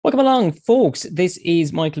Welcome along, folks. This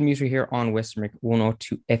is Michael Muter here on Western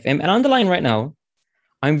 102 FM. And on the line right now,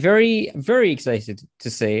 I'm very, very excited to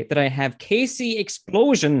say that I have Casey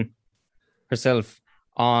Explosion herself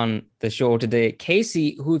on the show today.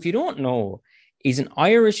 Casey, who, if you don't know, is an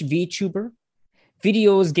Irish VTuber,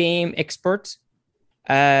 videos game expert,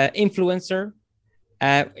 influencer,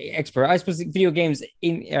 expert. I suppose video games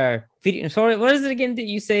in video. Sorry, what is it again that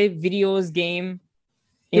you say? Videos game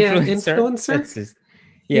Yeah, influencer. influencer. That's it.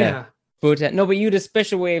 Yeah. Yeah, But no, but you had a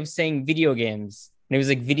special way of saying video games. And it was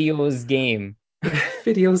like videos game.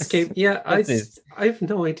 videos game. Yeah, That's it. I have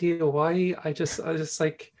no idea why. I just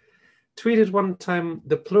like tweeted one time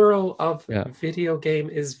the plural of Yeah. video game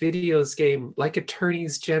is videos game, like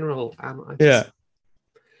attorneys general, and I Yeah. just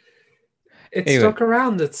it Anyway. stuck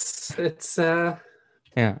around. It's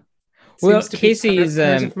Yeah. Well, seems to be Casey is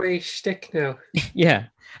part of my shtick now. yeah.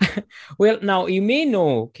 Well, now you may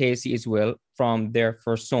know Casey as well from their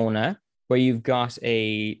persona, where you've got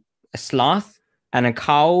a sloth and a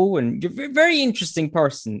cow, and you're a very interesting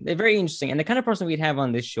person. They're very interesting, and the kind of person we'd have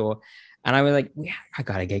on this show. And I was like, I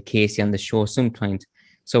gotta get Casey on the show sometime.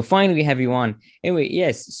 So finally we have you on. Anyway,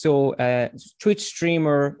 yes. So Twitch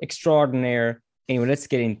streamer extraordinaire. Anyway, let's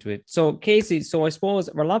get into it. So Casey, so I suppose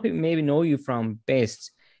where a lot of people maybe know you from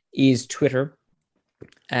best is Twitter,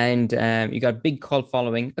 and you got a big cult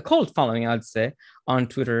following, I'd say, on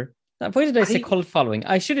Twitter. Why did I say cult following?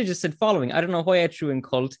 I should have just said following. I don't know why I threw in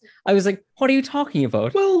cult. I was like, what are you talking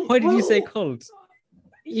about? Why did you say cult?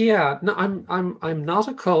 Yeah, no, I'm not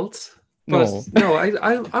a cult, but No, no,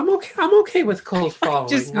 I'm okay. I'm okay with cult I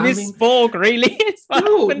just following. misspoke. Really,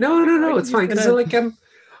 No, What it's are you fine because gonna?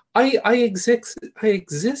 I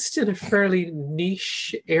exist in a fairly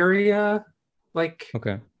niche area, like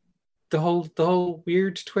Okay, the whole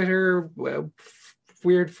weird Twitter,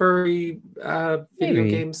 weird furry video maybe.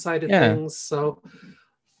 game side of Yeah. things. So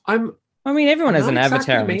I'm I mean, everyone I'm has not an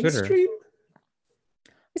exactly avatar on Twitter. mainstream.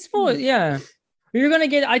 I Hmm. suppose, yeah. You're gonna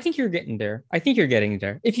get. I think you're getting there. I think you're getting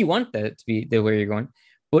there. If you want that to be the way you're going,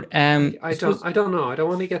 but I, I I don't suppose I don't know. I don't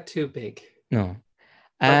want to get too big. no.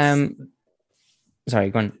 That's Um, sorry,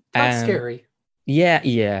 go on. that's scary. Yeah.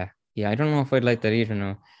 I don't know if I'd like that either.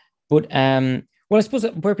 No, but well, I suppose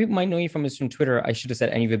where people might know you from is from Twitter. I should have said,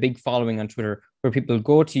 and you have a big following on Twitter where people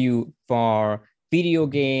go to you for video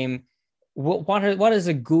game. What is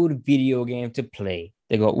a good video game to play?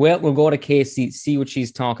 They go, well, we'll go to Casey, see what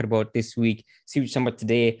she's talking about this week, see what she's talking about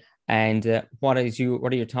today, and what are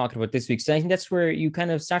you talking about this week? So I think that's where you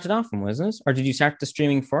kind of started off from, wasn't it? Or did you start the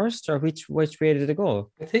streaming first, or which way did it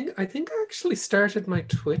go? I think I actually started my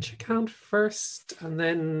Twitch account first, and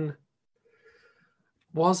then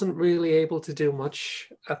wasn't really able to do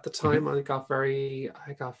much at the Mhm. time. I got very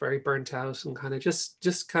burnt out and kind of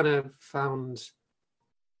just kind of found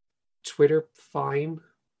Twitter fine.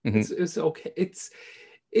 Mhm. It's okay.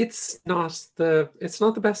 It's not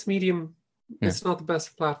the best medium. Yeah. It's not the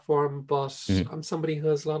best platform, but Mhm. I'm somebody who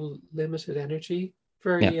has a lot of limited energy. Yeah.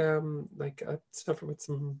 Very like I suffer with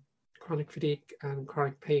some chronic fatigue and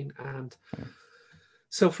chronic pain, and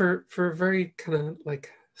so for a very kind of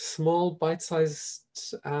like small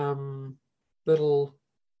bite-sized little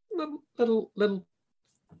little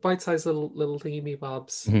bite-sized little thingy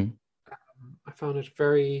bobs, Mhm. I found it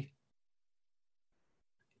very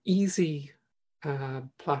easy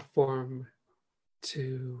platform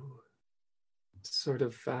to sort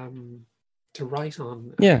of to write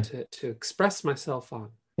on and Yeah. to express myself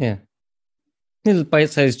on. Yeah. Little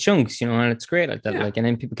bite-sized chunks, and it's great like that. Yeah, Like, and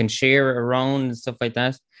then people can share it around and stuff like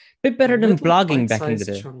that. Bit better than little blogging back in the bite-sized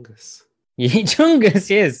day. chungus. Yeah, chungus,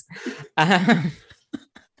 yes. Um,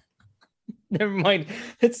 never mind.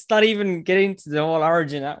 Let's not even get into the whole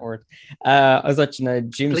origin of that word. I was watching a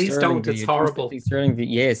Jim Please Sterling don't. It's video. Jim horrible. Sterling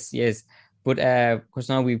video. Yes. But of course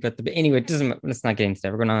now we've got the anyway. It doesn't. Let's not get into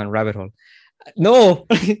that. We're going on a rabbit hole. No,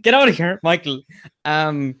 get out of here, Michael.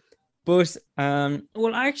 Um, but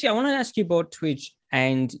well, actually, I want to ask you about Twitch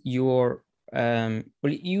and your well,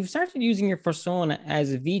 you've started using your persona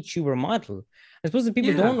as a VTuber model. I suppose that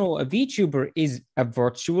people don't Yeah. know a VTuber is a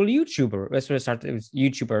virtual YouTuber. That's what I started. It was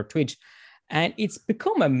YouTuber Twitch, and it's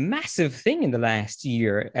become a massive thing in the last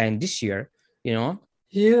year and this year. You know,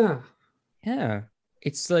 Yeah. yeah.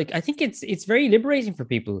 It's like I think it's very liberating for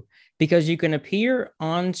people because you can appear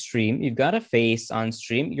on stream, you've got a face on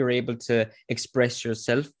stream, you're able to express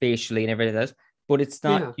yourself facially and everything else, but it's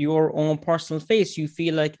not Yeah. your own personal face. You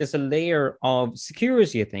feel like there's a layer of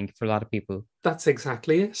security, I think, for a lot of people. That's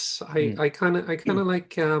exactly it. I Mm. I kind of I kind of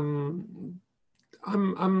like I'm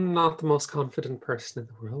not the most confident person in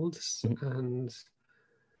the world, Mhm. and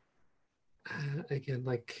again,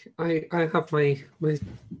 like I have my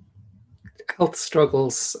health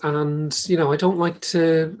struggles, and I don't like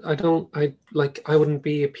to. I wouldn't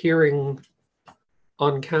be appearing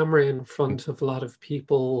on camera in front of a lot of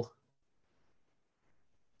people.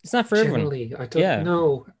 It's not for everyone. Generally, I don't Yeah.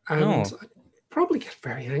 know, No. and I probably get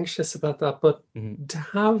very anxious about that. But Mhm. to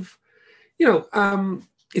have,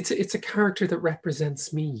 it's a character that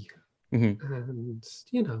represents me, Mhm.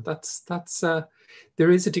 and that's there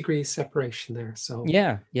is a degree of separation there. So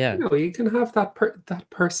Yeah. Yeah. you can have that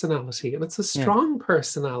personality, and it's a Yeah. strong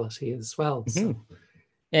personality as well. Mhm. So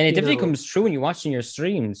And it you definitely know, comes true when you're watching your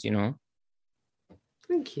streams, you know.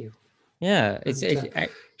 thank you. Yeah. And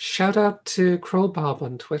shout out to Crowbob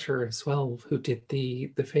on Twitter as well, who did the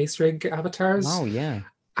face rig avatars, wow, yeah.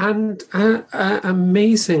 and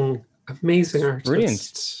amazing It's brilliant.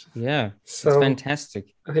 artist. Yeah. It's So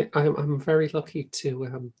fantastic. I'm very lucky to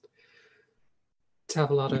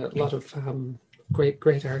have a lot of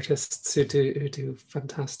great artists who do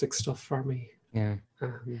fantastic stuff for me. Yeah.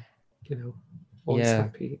 Um, always Yeah.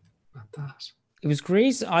 happy about that. It was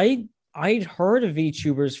great. I'd heard of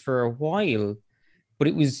VTubers for a while, but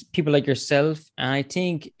it was people like yourself and I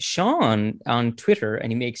think Sean on Twitter,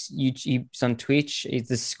 and he makes YouTube's on Twitch. He's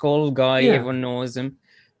the Skull guy, Yeah, everyone knows him.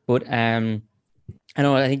 But I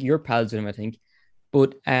think you're pals with him, I think.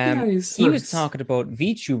 But yeah, he's he was nice. talking about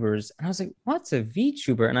VTubers, and I was like, "What's a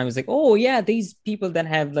VTuber?" And I was like, "Oh yeah, these people that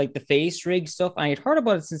have like the face rig stuff." I had heard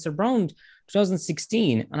about it since around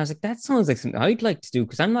 2016, and I was like, "That sounds like something I'd like to do,"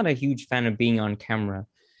 because I'm not a huge fan of being on camera.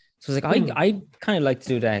 So I was like, Hmm. I kind of like to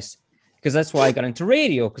do that because that's why I got into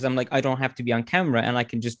radio, because I'm like, I don't have to be on camera and I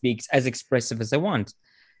can just be as expressive as I want.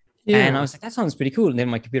 And I Yeah. was like, that sounds pretty cool. And then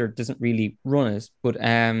my computer doesn't really run it, but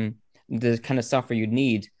the kind of software you'd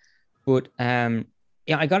need. But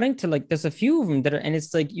yeah, I got into like there's a few of them that are, and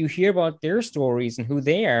it's like you hear about their stories and who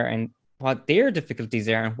they are and what their difficulties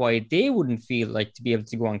are and why they wouldn't feel like to be able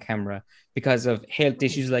to go on camera because of health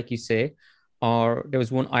issues, like you say. Or there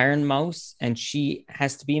was one Iron Mouse, and she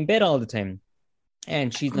has to be in bed all the time,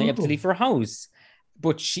 and she's not able to Oh, leave her house.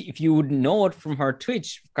 But if you would know it from her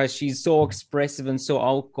Twitch, because she's so expressive and so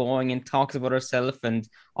outgoing and talks about herself and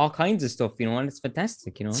all kinds of stuff, and it's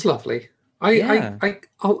fantastic, it's lovely. Yeah.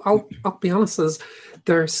 I'll be honest,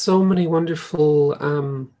 there are so many wonderful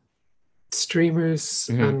streamers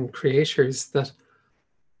Mm-hmm. and creators that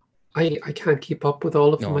I can't keep up with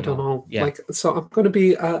all of them. No, I don't no. know. Yeah. So I'm going to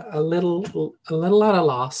be a little at a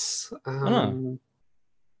loss. Oh,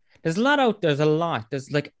 there's a lot out there's a lot.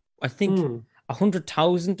 There's like, I think Hmm,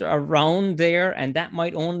 100,000 around there, and that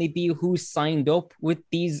might only be who signed up with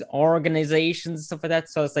these organizations and stuff like that.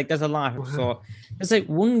 So it's like there's a lot. wow. So there's like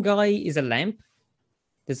one guy is a lamp.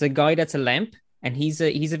 There's a guy that's a lamp, and he's a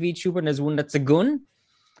VTuber, and there's one that's a gun,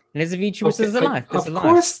 and there's a VTuber. So Okay, there's a lot. There's a of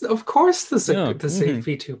lot. course, Yeah. there's a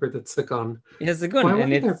VTuber that's a gun. It has a gun, Why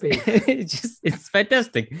and wouldn't there it's be? it's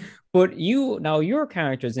fantastic. But your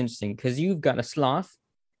character is interesting because you've got a sloth,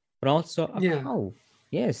 but also a Yeah, cow.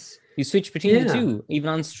 Yes, you switch between the yeah, two. Even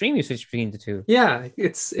on stream, you switch between the two. yeah.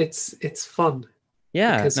 It's fun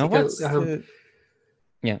Yeah. because Now, you get what's the?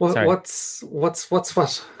 Yeah. what Sorry. what?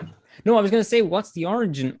 No, I was gonna say, what's the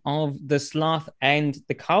origin of the sloth and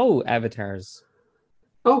the cow avatars?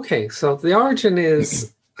 Okay, so the origin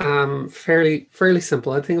is fairly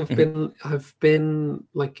simple. I think Mhm. I've been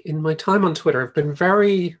like in my time on Twitter, I've been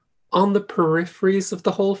very on the peripheries of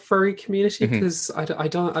the whole furry community Mhm. because I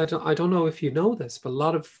don't know if you know this, but a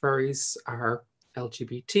lot of furries are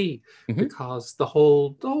LGBT Mhm. because the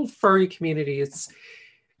whole furry community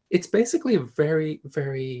it's basically a very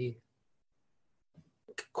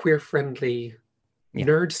queer friendly Yeah.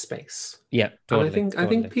 nerd space. Yeah. And Totally. I think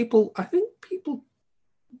Totally. people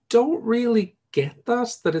don't really get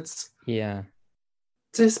that Yeah.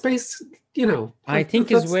 it's a space, I like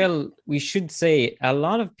think as that's well, we should say a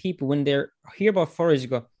lot of people when they hear about furries, you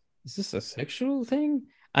go, "Is this a sexual thing?"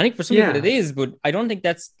 I think for some people it yeah, is, but I don't think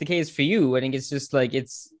that's the case for you. I think it's just like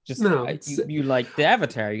it's just no, it's you like the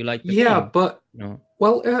avatar, you like the yeah, thing, but you know.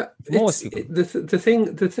 well, For most people,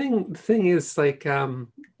 the thing is like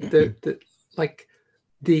the like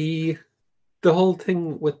the the whole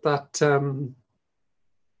thing with that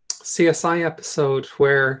CSI episode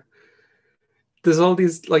where there's all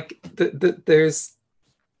these like there's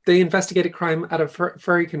they investigate a crime at a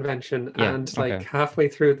furry convention, yeah, and like okay, halfway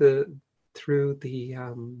through the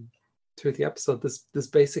episode, there's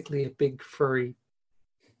basically a big furry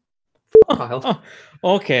pile,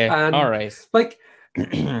 oh, okay, all and right. like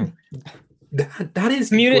that is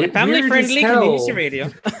Community, family weird as friendly community hell.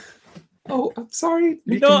 radio. Oh, I'm sorry.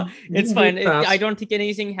 No, You it's can fine. beat that. I don't think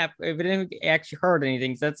anything happened. If I didn't actually heard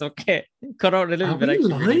anything, so that's okay. Cut out a little Are bit, we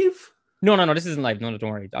actually, really. live? No. This isn't live. No, don't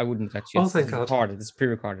worry. I wouldn't let you. Oh, This thank is God. recorded. This is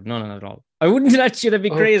pre-recorded. No, not at all. I wouldn't let you. That'd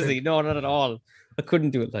be Okay. crazy. No, not at all. I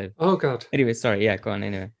couldn't do it live. Oh God. Anyway, sorry. Yeah, go on.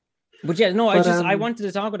 Anyway. But yeah, no, But I wanted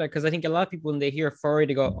to talk about that because I think a lot of people when they hear furry,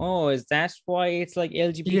 they go, "Oh, is that why it's like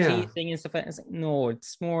LGBT yeah. thing and stuff?" It's like, no,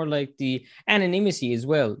 it's more like the anonymity as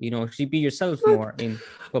well. You know, to be yourself I, more in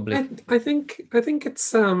public. I think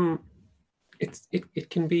it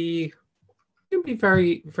can be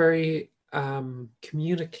very very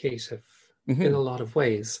communicative in a lot of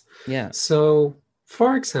ways. Yeah. So,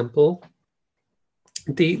 for example,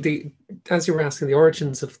 the as you were asking, the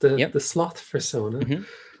origins of Yep. the sloth persona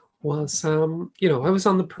was I was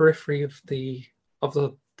on the periphery of the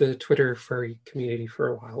Twitter furry community for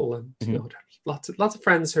a while, and lots of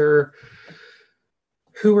friends who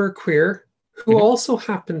were queer, who also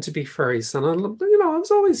happened to be furries, and I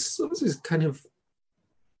was always kind of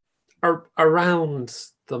around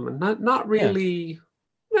them, and not really,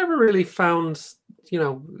 never really found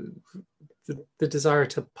the desire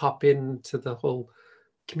to pop into the whole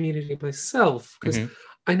community myself, because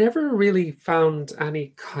I never really found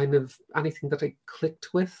anything that I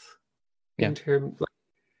clicked with in terms, like,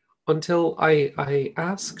 until I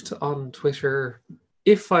asked on Twitter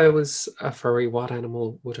if I was a furry, what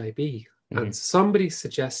animal would I be? And somebody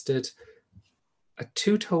suggested a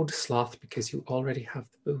two-toed sloth because you already have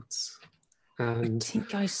the boots. And I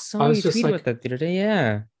think I saw I you was just tweet like, about that the other day.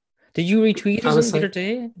 Yeah. Did you retweet I it was the other like,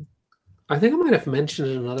 day? I think I might have mentioned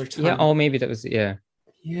it another time. Yeah. Oh, maybe that was Yeah.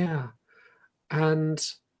 And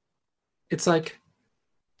it's like,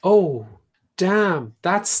 oh, damn,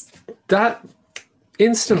 that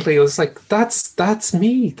instantly. I was like, that's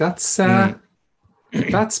me. That's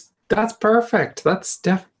perfect. That's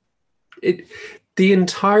it. The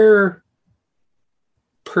entire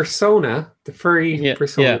persona, the furry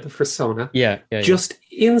persona, the persona, just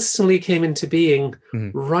instantly came into being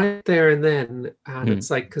right there and then. And it's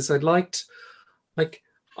like, because I liked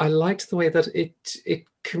the way that it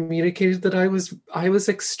communicated that I was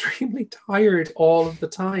extremely tired all of the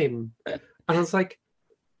time, and I was like,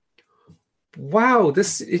 wow,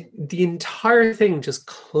 the entire thing just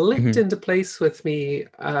clicked into place with me,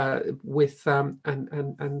 with and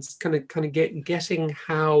kind of getting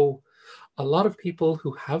how a lot of people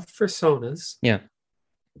who have personas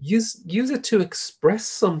use it to express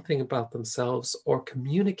something about themselves, or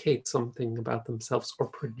communicate something about themselves, or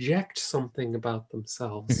project something about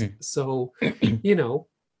themselves. So,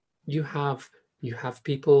 you have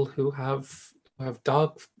people who have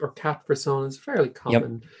dog or cat personas, fairly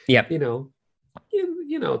common.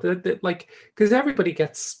 Like, because everybody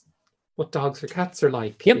gets what dogs or cats are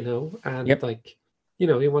like, and like,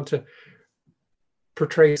 you want to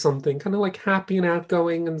portray something kind of like happy and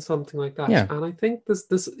outgoing and something like that. And I think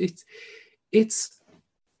it's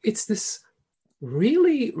this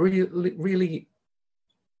really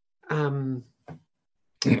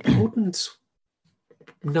potent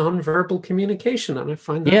non-verbal communication, and I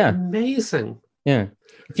find that amazing.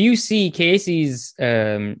 If you see Casey's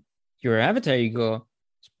your avatar, you go,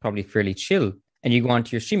 it's probably fairly chill, and you go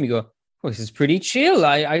onto your stream, you go, oh, this is pretty chill.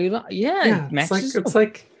 It matches.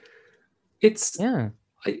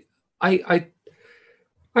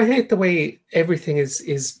 I hate the way everything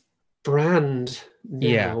is brand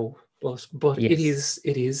now, but it is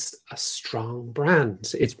a strong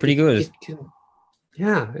brand. It's pretty good.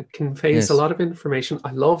 It conveys a lot of information. I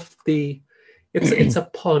love it's a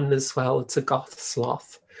pun as well. It's a goth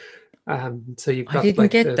sloth. So you've got, I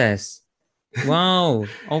didn't get this. Wow.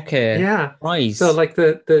 Okay. Right. So like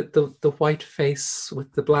the white face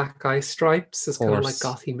with the black eye stripes is kind of like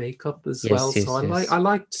gothy makeup as well. So I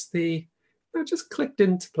liked it just clicked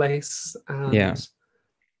into place. And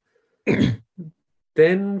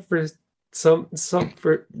then for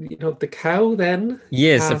for the cow, then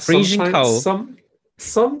a Frisian cow.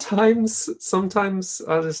 Sometimes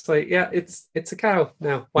I'll just say, it's a cow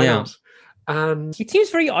now. Why not? And it seems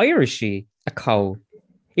very Irishy, a cow.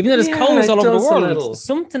 Even though there's cows all over the world,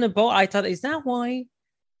 something about, I thought, is that why?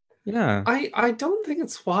 Yeah. I don't think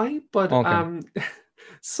it's why, but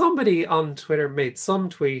somebody on Twitter made some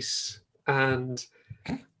tweet, and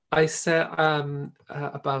I said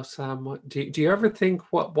about do you ever think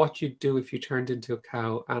what you'd do if you turned into a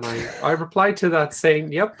cow? And I replied to that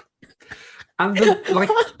saying, yep. And like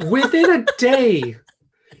within a day,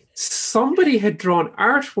 somebody had drawn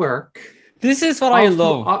artwork. This is what I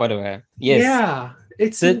love, by the way. Yes. Yeah.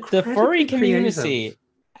 It's the furry community.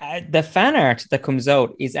 The fan art that comes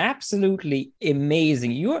out is absolutely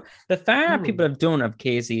amazing. The fan art people have done of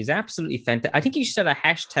Casey is absolutely fantastic. I think you should have a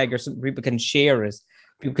hashtag or something people can share it,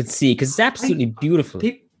 people can see, because it's absolutely beautiful.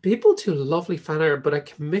 people do lovely fan art, but I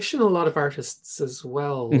commission a lot of artists as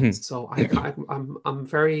well. Mhm. So I'm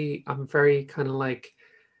very kind of like,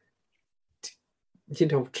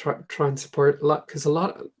 try and support a lot, because a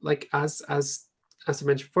lot, like, as I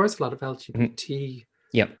mentioned before, it's a lot of Mhm. LGBT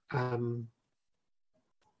Yep.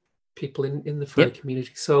 people in the furry Yep.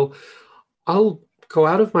 community. So I'll go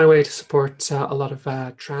out of my way to support a lot of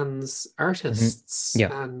trans Mhm. artists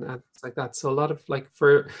Yep. and things like that. So a lot of, I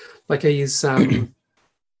use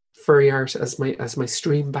furry art as my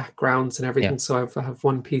stream backgrounds and everything. Yep. So I have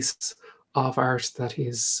one piece of art that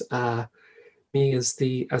is me as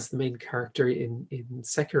the main character in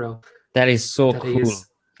Sekiro. That is so That cool. is,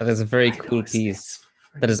 That is a very I know, cool piece. it's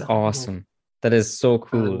That is phenomenal. awesome. That is so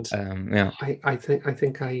cool. And Yeah. I think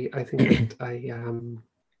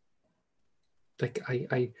like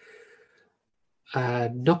I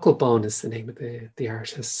Knucklebone is the name of the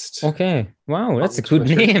artist Okay. Wow, that's a on good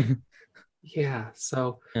Twitter. name. Yeah,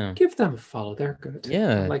 so Yeah. give them a follow. They're good.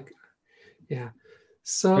 Yeah. Yeah.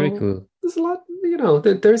 Very So cool. there's a lot,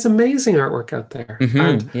 there's amazing artwork out there.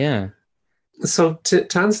 And Yeah. so to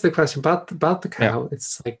answer the question about the Yeah. cow,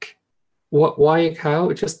 it's like, why a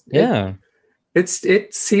cow? Yeah.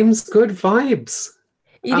 It seems good vibes.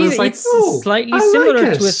 It And is. it's like, It's oh, slightly I like similar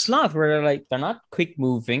to a it. sloth, where they're not quick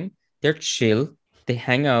moving. They're chill. They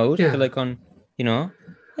hang out. They're Yeah. like on, you know,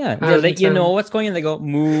 yeah. They let And you know what's going on. They go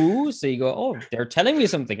moo. So you go, oh, they're telling me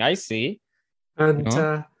something. I see. You and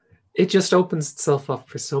know. it just opens itself up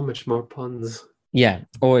for so much more puns, Yeah.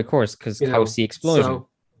 Oh, of course, because Kelsey explosion. So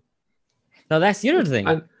Now that's the other thing.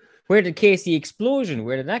 and Where did Casey explosion?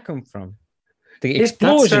 Where did that come from? The that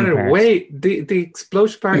explosion started part. the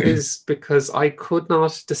explosion part is because I could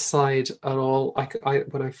not decide at all. I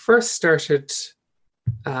when I first started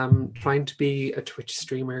trying to be a Twitch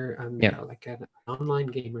streamer and Yeah. like an online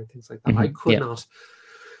gamer and things like that, I Mhm. could Yeah. not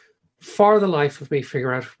for the life of me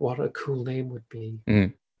figure out what a cool name would be.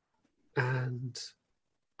 Mhm. And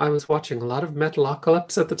I was watching a lot of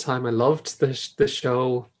Metalocalypse at the time. I loved the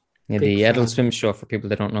show. Yeah, Big the Adult fan. Swim show, for people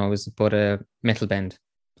that don't know, is about a metal band,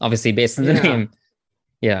 obviously based on the Yeah. name.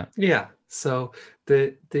 Yeah. Yeah. So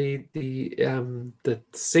the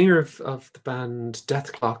singer of the band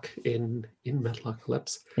Death Clock in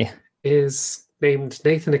Metalocalypse Yeah. is named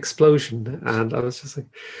Nathan Explosion, and I was just like,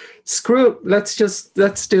 screw it, let's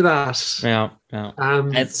do that. Yeah.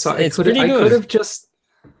 Yeah. So It's pretty good.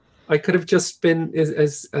 I could have just been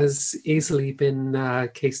as easily been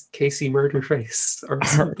Casey Murderface or Or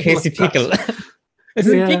something Casey like Pickle. that. Is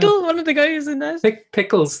it Yeah. Pickle? One of the guys in that?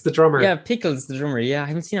 Pickles, the drummer. Yeah, Pickles, the drummer. Yeah, I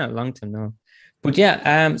haven't seen that in a long time now. But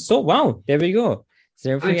yeah, so wow, there we go. So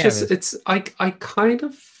there we have it. I kind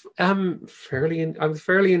of am I was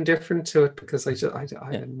fairly indifferent to it because I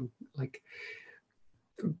am like,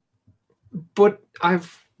 but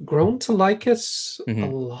I've grown to like it a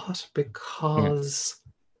lot because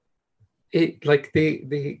it, like,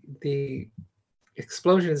 the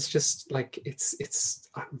explosion is just like,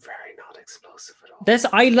 I'm very not explosive at all.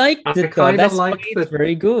 I like I it though. kind of That's like why it's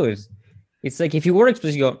very good. It's like if you were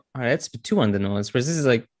explosive, you go, all right, that's two on the nose. Whereas this is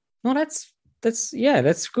like, no, that's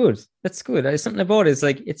good. That's good. There's something about it. It's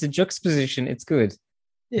like it's a juxtaposition. It's good.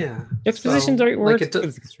 Yeah. Juxtaposition's the right word.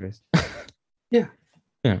 Yeah.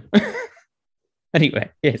 Yeah. Anyway,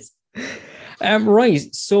 yes.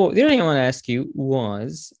 Right. So the other thing I want to ask you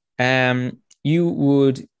was,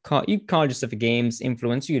 you call yourself a games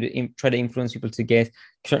influencer. You'd try to influence people to get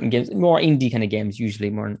certain games, more indie kind of games, usually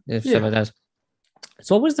more stuff like that.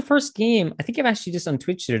 So what was the first game? I think I've asked you this on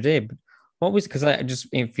Twitch the other day, but what was, because I just,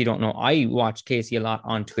 if you don't know, I watch Casey a lot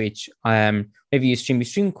on Twitch. Maybe you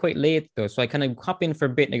stream quite late though, so I kind of hop in for a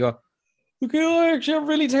bit and I go, okay, actually I'm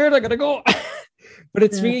really tired, I gotta go. But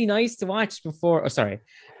it's really nice to watch before. Oh, sorry.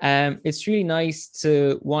 It's really nice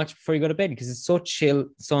to watch before you go to bed because it's so chill,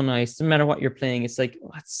 so nice. No matter what you're playing, it's like, oh,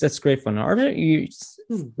 that's great fun. Or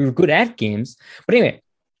you're good at games. But anyway,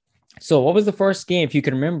 so what was the first game, if you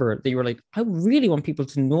can remember, that you were like, I really want people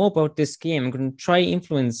to know about this game. I'm going to try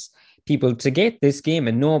influence people to get this game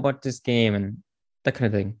and know about this game and that kind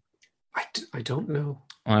of thing? I don't know.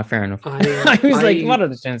 Oh, fair enough. I was like, what are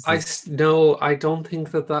the chances? I don't think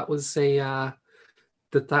that was a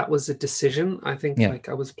that was a decision. I think like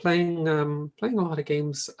I was playing a lot of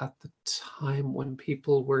games at the time when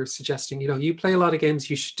people were suggesting, you play a lot of games,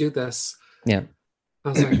 you should do this. Yeah. I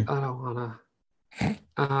was like, I don't wanna.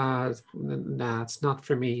 Nah, it's not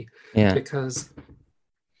for me. Yeah. Because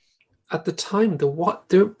at the time,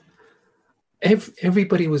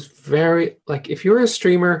 everybody was very, like, if you were a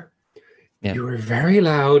streamer, you were very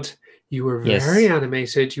loud, you were very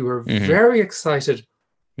animated, you were very excited,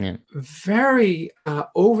 very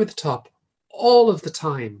over the top all of the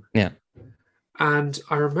time. Yeah. And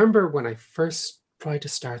I remember when I first tried to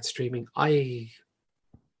start streaming, I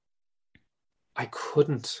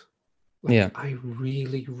couldn't. Like, Yeah. I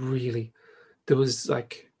really, really, there was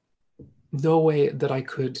like no way that I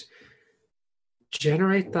could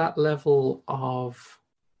generate that level of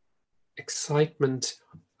excitement.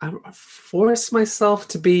 I force myself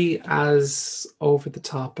to be as over the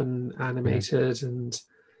top and Yeah. animated and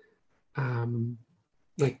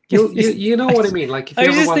like you know what I mean. Like if I you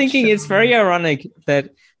was ever just watch thinking it's very ironic that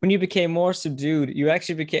when you became more subdued, you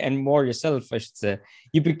actually became and more yourself, I should say.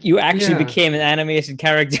 You actually yeah. became an animated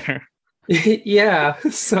character. Yeah.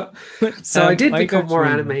 So I did I become got you more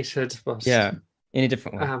mean. animated, but Yeah, in a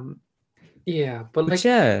different way. um yeah, but But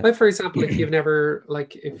yeah. like for example, if you've never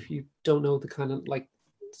like if you don't know the kind of like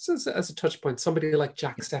just as a touch point, somebody like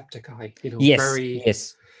Jacksepticeye, you know, Yes, very,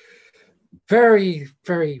 yes. very,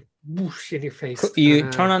 very whoosh in your face kind You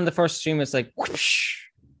turn of on the first stream, it's like whoosh,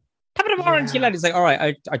 top of the morning to you, yeah. lad. He's like, all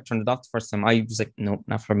right, I turned it off the first time. I was like, no,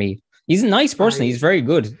 not for me. He's a nice person. He's I very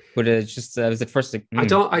good, but it's just I was at first like, I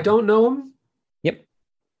don't know him. yep.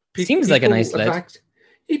 Seems like a nice People, in lad. fact,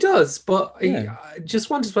 he does, but Yeah. I just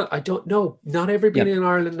wanted to. I don't know. Not everybody Yep. in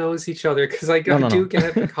Ireland knows each other because No, I no, do no. get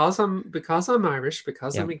it because I'm Irish,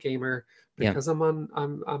 because Yeah. I'm a gamer, Yeah. because I'm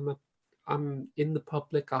in the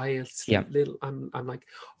public eye. It's Yeah. little. I'm like,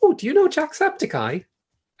 oh, do you know Jacksepticeye?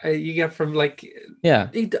 You get from like Yeah.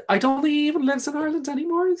 I don't think he even lives in Ireland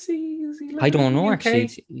anymore. Is he I living don't in the know actually.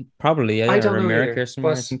 UK? Probably, I yeah, or don't know America either, or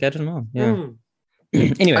somewhere. I but think I don't know. Yeah. hmm,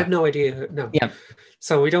 I Anyway, have no idea. No, yeah.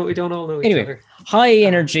 so we don't all know each Anyway, other. high Um,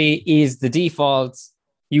 energy is the default.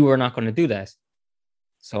 You are not going to do that.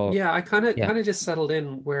 So yeah, I yeah. kind of just settled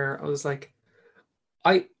in where I was like,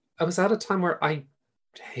 I I was at a time where I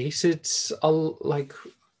hated like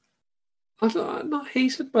not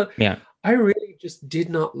hated, but Yeah. I really just did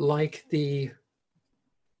not like the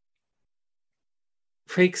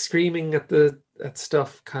fake screaming at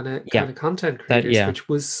stuff Yeah. kind of content That creators, yeah. which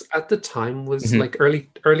was at the time was Hmm. like early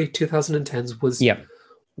 2010s Yeah.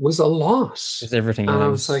 was a lot. There's everything. And Yeah. I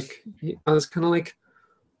It was was like, I was kind of like,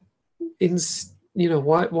 in, you know,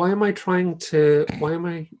 why am I trying to, why am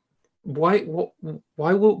I, why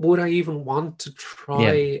would I even want to yeah.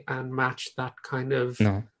 try and match that kind of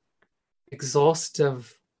No.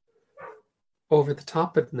 exhaustive over the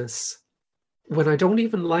topness when I don't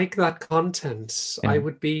even like that content? I Yeah.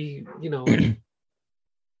 would be, you know, I'd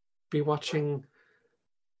be watching.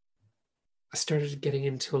 I started getting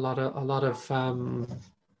into a lot of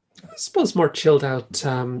I suppose more chilled out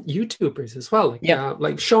YouTubers as well, Yeah.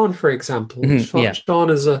 like Sean, for example. Yeah.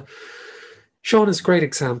 Sean is a great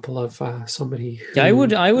example of somebody Yeah,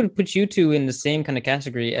 who, I would put you two in the same kind of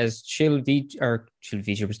category as chill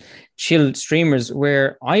VTubers, chill streamers,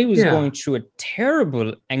 where I was yeah, going through a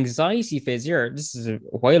terrible anxiety phase here. This is a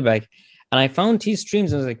while back, and I found his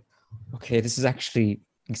streams and I was like, okay, this is actually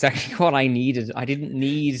exactly what I needed. I didn't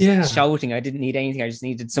need yeah. shouting, I didn't need anything. I just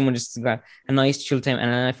needed someone just to have a nice chill time.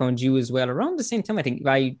 And then I found you as well around the same time. I think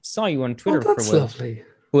I saw you on Oh, Twitter for a that's while, lovely.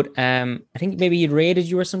 but I think maybe he raided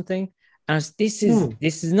you or something. And Hmm.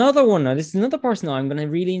 this is another one. Now, this is another person now I'm going to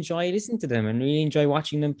really enjoy listening to them and really enjoy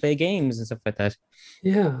watching them play games and stuff like that.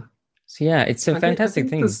 Yeah, So yeah, it's a I fantastic think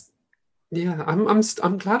thing. this. Yeah,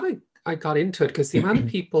 I'm glad I got into it because the amount of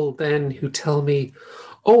people then who tell me,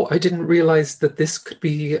 "Oh, I didn't realize that this could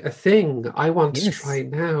be a thing. I want to Yes. try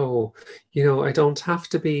now." You know, I don't have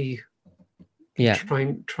to be Yeah.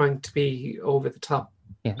 trying to be over the top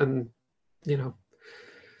Yeah. and you know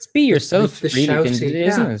It's be yourself, the really, at the end of the shouty. day,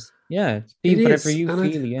 isn't Yeah, it? Yeah. It's be it whatever is, you and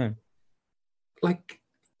I feel. Yeah. like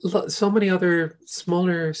so many other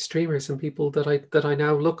smaller streamers and people that I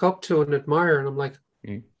now look up to and admire, and I'm like,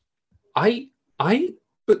 Mm. I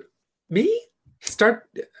but me start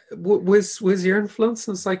was your influence,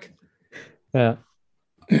 and it's like Yeah.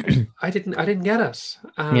 I didn't get it,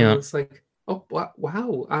 and Yeah. it's like, oh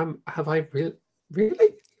wow, have I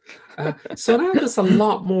really so now there's a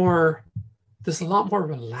lot more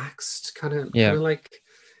relaxed kind Yeah. of like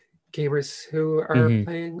gamers who are Hmm.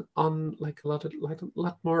 playing on like a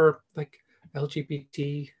lot more like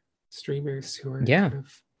LGBT streamers who are Yeah. kind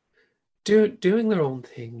of doing their own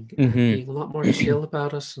thing and Hmm. being a lot more chill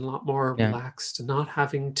about it and a lot more Yeah. relaxed and not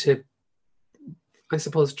having to, I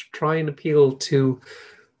suppose, to try and appeal to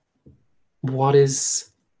what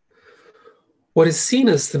is seen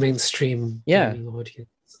as the mainstream Yeah. gaming audience.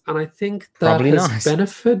 And I think that Probably has not.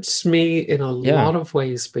 benefited me in a Yeah. lot of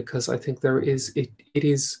ways because I think it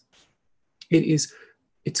is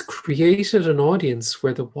it's created an audience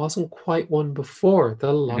where there wasn't quite one before, that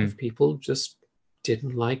a lot Hmm. of people just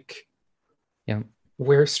didn't like Yeah.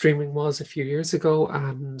 where streaming was a few years ago.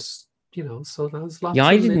 And, you know, so there's Yeah. lots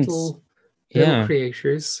I of didn't. little little Yeah,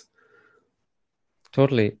 creators.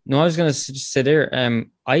 totally. No, I was gonna just say there.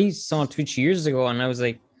 I saw Twitch years ago, and I was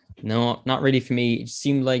like, no, not really for me. It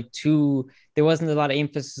seemed like too. There wasn't a lot of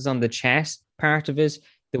emphasis on the chat part of it.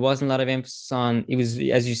 There wasn't a lot of emphasis on. It was,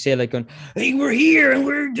 as you say, like, going, "Hey, we're here and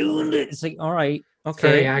we're doing it." It's like, all right, It's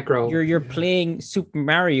very okay, aggro. you're Yeah. playing Super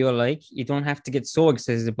Mario. Like, you don't have to get so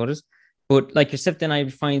excited about it. But like yourself, then I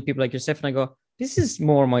find people like yourself, and I go, this is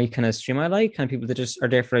more my kind of stream. I like kind of people that just are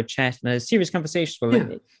there for a chat and a serious conversation. Well, Yeah.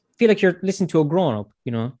 like, feel like you're listening to a grown up,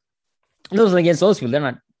 you know. Those against those people, they're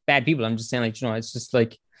not bad people. I'm just saying, like, it's just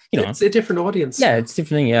like, It's a different audience yeah, now. it's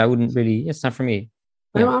different thing. Yeah, I wouldn't really. It's not for me.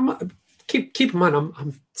 Yeah, Keep in mind,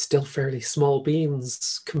 I'm still fairly small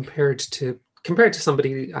beans compared to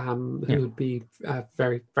somebody who yeah, would be a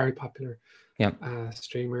very very popular yeah,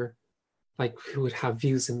 streamer, like who would have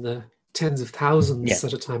views in the tens of yeah. thousands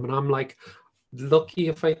at a time, and I'm like lucky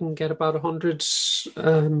if I can get about 100.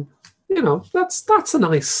 That's a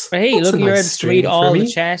nice But hey, look, you're able to read stream for all the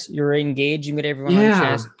me. chat. You're engaging with everyone on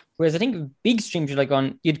chat. Yeah, Whereas I think big streams, you're like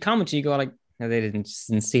on, you'd comment, and you go like, no, they didn't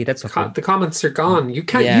see. That's okay. the comments are gone. You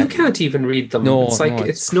Yeah, can't even read them. no, It's like no, it's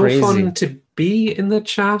it's no fun crazy. to be in the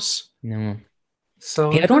chat. No.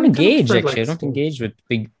 So Yeah, I'm I don't kind of engage prefer actually. like I don't small. engage with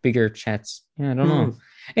bigger chats. Yeah, I don't Hmm. know.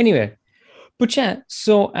 Anyway, but yeah,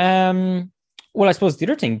 so well, I suppose the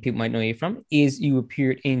other thing people might know you from is you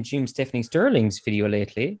appeared in Jim Stephanie Sterling's video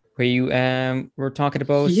lately, where you were talking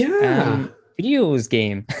about Yeah, videos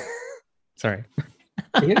game. Sorry.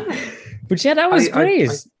 yeah. But yeah, that was I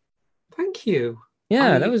great. thank you.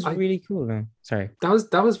 Yeah, that I was I really cool. Though. Sorry.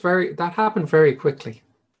 that happened very quickly,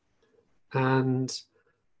 and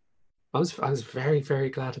I was very very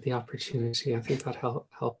glad of the opportunity. I think that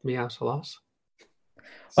helped me out a lot.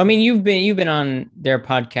 I So mean, you've been on their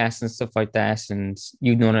podcast and stuff like that, and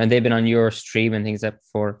you've known it, and they've been on your stream and things like that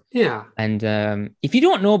before. yeah. And if you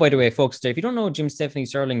don't know, by the way, folks, if you don't know Jim Stephanie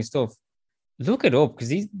Sterling stuff, look it up because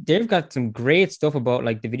they've got some great stuff about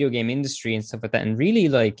like the video game industry and stuff like that, and really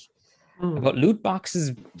like Hmm. about loot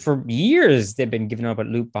boxes for years. They've been giving out about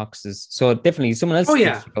loot boxes, so definitely someone Oh else to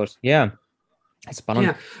yeah, check out. Yeah, it's spot on.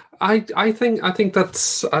 yeah. I think that's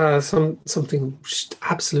something we should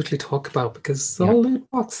absolutely talk about because the Yeah, whole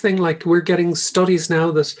loot box thing. Like we're getting studies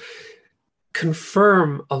now that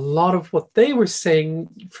confirm a lot of what they were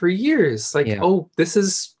saying for years. Like, yeah, oh, this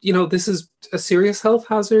is a serious health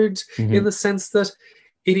hazard in hmm, the sense that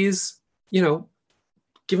it is, you know,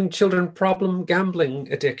 giving children problem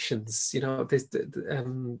gambling addictions.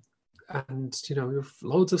 And you have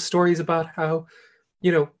loads of stories about how,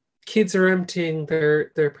 you know, kids are emptying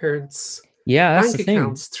their parents' yeah. That's the bank thing.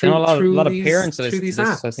 accounts I know a through lot of parents that through listen to these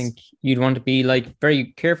this. So I apps. think you'd want to be like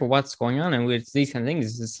very careful what's going on, and with these kind of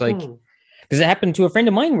things, it's like Hmm. because it happened to a friend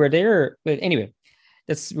of mine where they're. But anyway,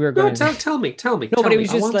 we're No, gonna. No, but tell it me.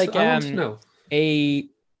 was just like I want to know. a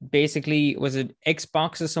basically was it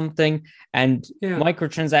Xbox or something and Yeah.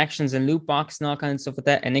 microtransactions and loot box and all kinds of stuff like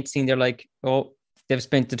that. And next thing they're like, oh, they've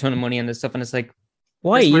spent a ton of money on this stuff. And it's like,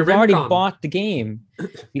 why? Where's my You've rent already gone? bought the game.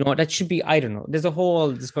 That should be, I don't know. There's a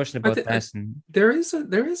whole discussion I about th- that. And there is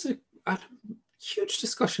a huge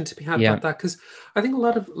discussion to be had yeah, about that because I think a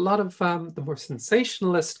lot of the more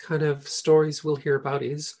sensationalist kind of stories we'll hear about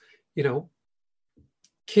is, you know,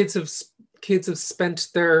 kids have kids have spent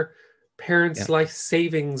their yeah, parents' life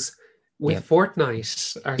savings yeah, with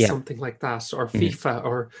Fortnite or yeah, something like that, or mhm, FIFA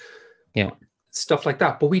or yeah, stuff like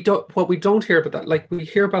that. But we don't. What we don't hear about that, like we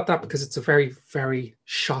hear about that because it's a very very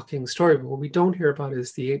shocking story. But what we don't hear about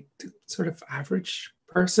is the sort of average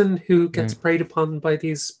person who yeah, gets preyed upon by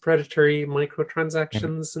these predatory yeah,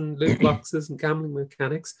 microtransactions and loot boxes and gambling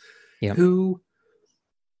mechanics, yeah, who,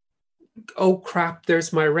 oh crap,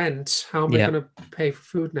 there's my rent. How am I yeah, going to pay for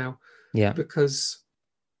food now? yeah, Because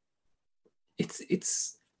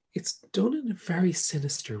it's done in a very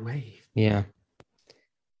sinister way. yeah.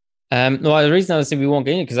 No, the reason I was saying we won't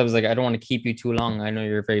get in because I was like, I don't want to keep you too long. I know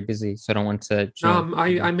you're very busy, so I don't want to,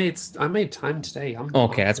 I made time today.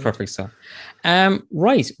 Okay, I'm that's good. perfect. So,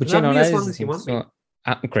 right, but You you have know me that as is long the as you thing. want me.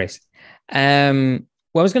 So, great.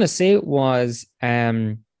 What I was gonna say was,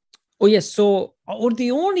 oh yes. So,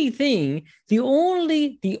 the only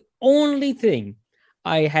thing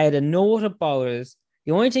I had a note about is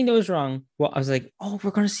the only thing that was wrong. Well, I was like, oh,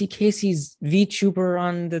 we're gonna see Casey's VTuber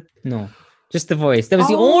on the no, just the voice. That was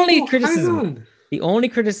the only Oh, hang criticism. on. The only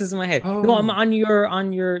criticism I had. No, I'm Oh,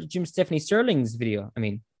 on your Jim Stephanie Sterling's video. I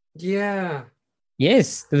mean. yeah.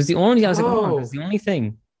 Yes, that was the only. I was like, oh, that's Oh, the only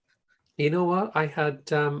thing. you know what? I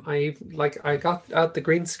got out the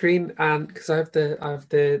green screen and because I have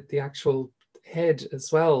the actual head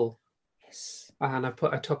as well, Yes, and I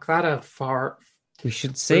took that out for, we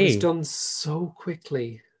should but it was say. done so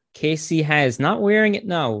quickly. Casey has, not wearing it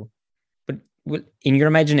now, but in your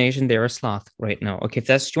imagination, they're a sloth right now. Okay, if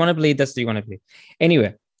that's what you want to believe, that's what you want to believe.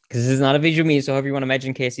 Anyway, because this is not a visual me, so however you want to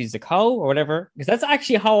imagine Casey's a cow or whatever, because that's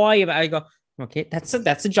actually how I go. Okay, that's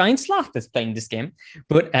a giant sloth that's playing this game.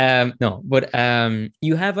 But no, but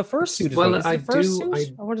you have a fursuit as well. Well, Is it a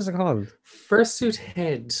fursuit? Or what is it called? fursuit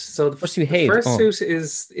head. So Fursuit the head. Oh, fursuit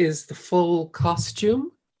is the full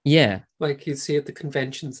costume, yeah. like you see at the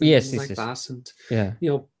conventions and Yes, things yes, like yes. that, and Yeah. you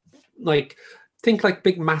know, like think like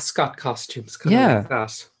big mascot costumes, kind of Yeah. like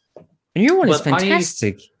that. And your one is But I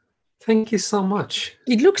fantastic. thank you so much.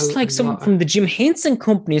 It I, looks I like something from the Jim Henson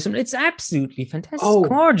Company or something. It's absolutely fantastic. oh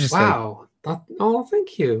Gorgeous, like wow, oh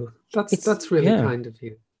thank you. it's That's really yeah. kind of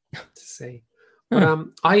you to say. But Huh.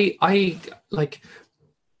 I like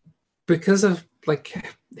because of like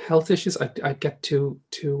health issues, I get too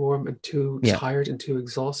warm and too Yeah. tired and too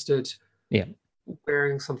exhausted Yeah.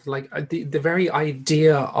 wearing something like the very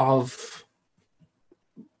idea of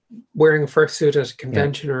wearing a fursuit at a Yeah.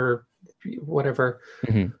 convention or whatever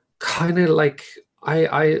Hmm. kind of like I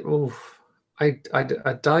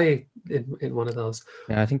die in one of those.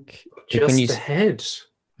 Yeah. I think like when Just the head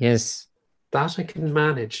yes. that I can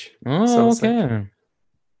manage. So Oh, it's like,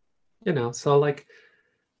 okay. so like,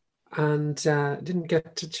 and didn't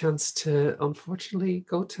get a chance to unfortunately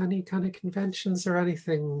go to any kind of conventions or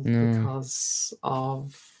anything No. because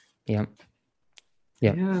of Yeah.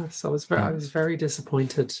 Yeah. yeah. So I No. was very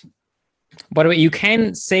disappointed. By the way, you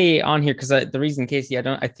can say on here because the reason, Casey,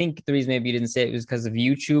 I think the reason maybe you didn't say it was because of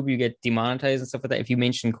YouTube. You get demonetized and stuff like that if you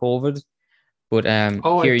mention COVID. But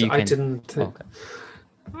Oh, here you I can. didn't. Oh, okay.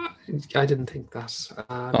 I didn't think that. I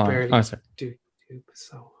Oh, oh, barely sorry. do YouTube,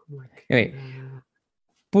 so I'm like, Anyway,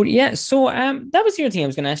 but yeah, so that was the other thing I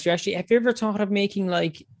was going to ask you. Actually, have you ever thought of making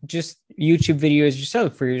like just YouTube videos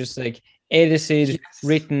yourself, where you're just like edited, yes,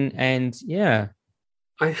 written, and yeah,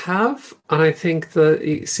 I have, and I think that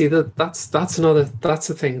you see that's another that's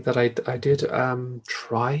the thing that I did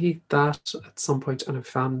try that at some point, and I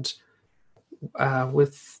found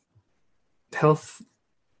with health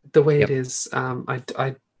the way it yep, is,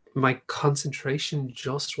 I my concentration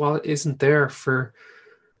just while it isn't there for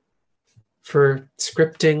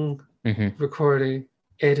scripting, mm-hmm, recording,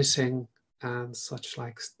 editing, and such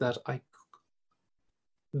likes that I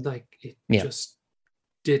like it yeah, just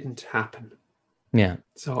didn't happen. yeah.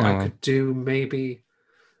 So I Oh, well, could do maybe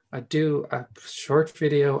I do a short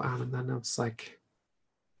video and then it's like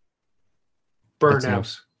that's enough.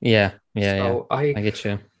 burnout. Yeah, yeah, yeah. So I I get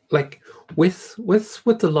you. like with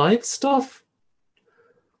the live stuff,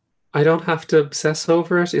 I don't have to obsess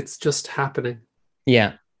over it. It's just happening.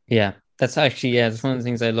 Yeah, yeah. That's actually yeah. That's one of the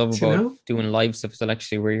things I love Do you about know? doing live stuff. Is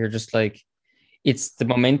actually where you're just like, it's the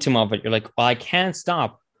momentum of it. You're like, well, I can't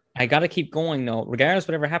stop. I got to keep going now, regardless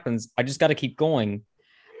whatever happens. I just got to keep going.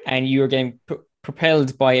 And you're getting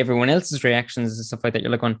propelled by everyone else's reactions and stuff like that.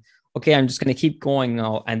 You're like, going, okay, I'm just going to keep going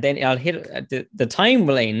now, and then I'll hit the time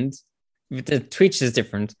will end. The Twitch is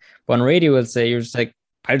different, but on radio, will say you're just like,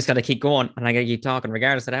 I just got to keep going and I got to keep talking,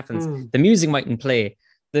 regardless what happens. Mm. The music mightn't play,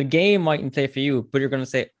 the game mightn't play for you, but you're going to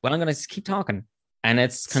say, well, I'm going to just keep talking, and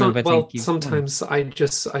it's kind of So I think well, keeps going. sometimes I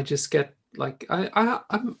just get like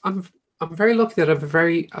I'm very lucky that I have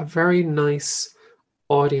a very nice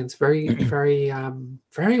audience,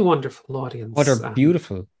 very wonderful Oh, they're audience.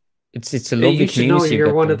 beautiful. It's a lovely You should know community you've you're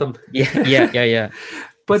got one of there. them. Yeah, yeah, yeah, yeah.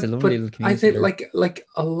 It's a lovely But little I community think there. like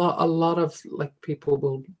a lot of like people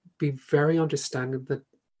will be very understanding that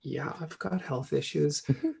yeah, I've got health issues.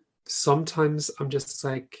 Mhm. Sometimes I'm just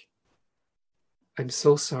like, I'm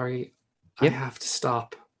so sorry, I Yep, have to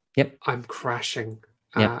stop. yep, I'm crashing.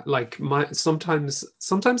 yep. Like my sometimes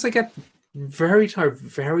I get very tired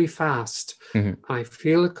very fast. Hmm. I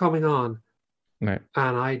feel it coming on, Right.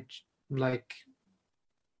 and I like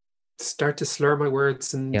start to slur my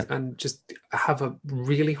words Yeah. and just have a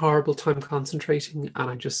really horrible time concentrating, and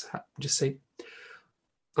I just say,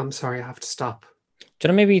 I'm sorry, I have to stop. Do you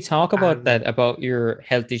want to maybe talk about And that, about your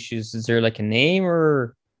health issues? Is there like a name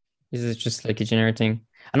or is it just like a generic thing?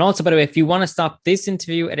 And also, by the way, if you want to stop this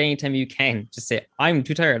interview at any time, you can just say, I'm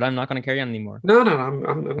too tired. I'm not going to carry on anymore. no, I'm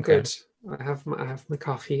Okay. good. I have my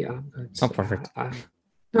coffee. I'm good. Oh, perfect.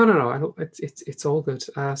 No. I don't. It's all good.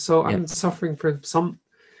 So Yeah. I'm suffering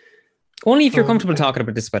Only if you're from comfortable talking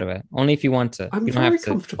about this, by the way. Only if you want to. I'm You don't have very to.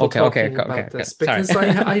 comfortable Okay, okay, talking okay, okay. about Okay. this Sorry.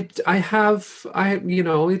 because I have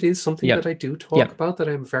it is something Yeah. that I do Yeah. talk about that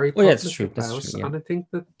I'm very Oh, yeah, that's public true. That's about, true. Yeah. and I think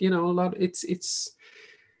that a lot it's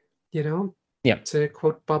you know Yeah. to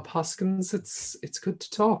quote Bob Hoskins, it's good to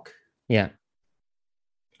talk. Yeah.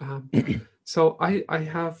 Um, so I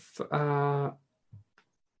have a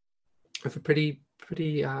pretty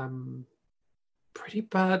pretty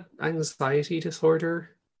bad anxiety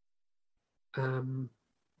disorder.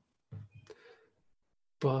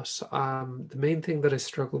 But the main thing that I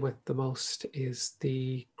struggle with the most is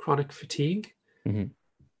the chronic fatigue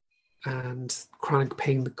and chronic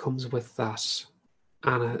pain that comes with that.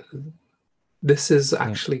 And this is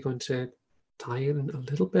actually going to tie in a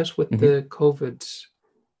little bit with the COVID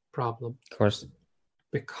problem. Of course.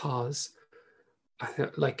 Because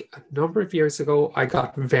like a number of years ago, I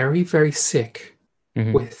got very, very sick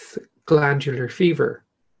with glandular fever.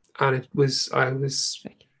 And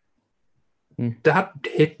that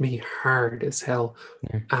hit me hard as hell.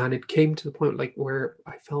 And it came to the point like where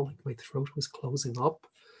I felt like my throat was closing up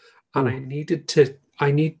and I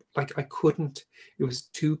couldn't, it was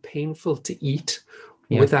too painful to eat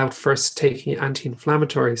without first taking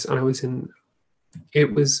anti-inflammatories. And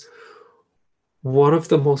it was one of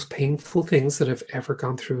the most painful things that I've ever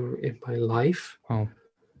gone through in my life. Wow.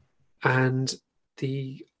 And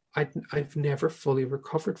I've never fully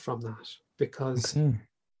recovered from that because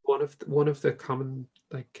one of the common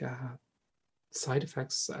side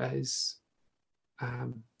effects is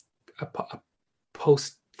a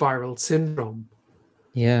post-viral syndrome.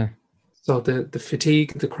 Yeah. So the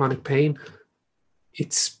fatigue, the chronic pain,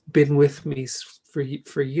 it's been with me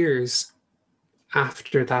for years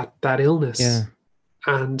after that illness. Yeah.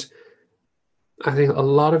 And I think a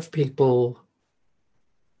lot of people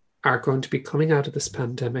are going to be coming out of this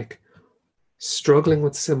pandemic struggling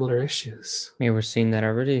with similar issues. Yeah, we're seeing that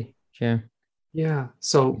already. Yeah. Yeah.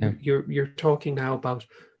 So you're talking now about,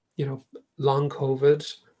 long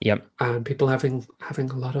COVID. Yep. And people having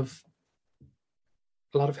a lot of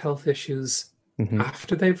health issues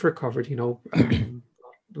after they've recovered. A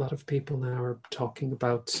lot of people now are talking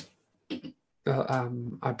about.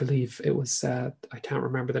 I believe it was I can't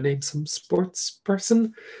remember the name, some sports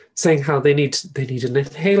person saying how they need an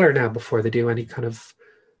inhaler now before they do any kind of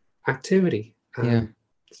activity.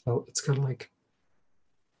 So it's kind of like,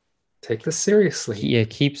 take this seriously. Yeah,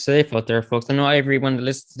 keep safe out there, folks. I know everyone that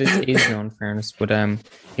listens to this is known fairness, but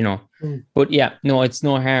but yeah, no, it's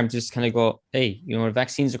no harm. Just kind of go, hey,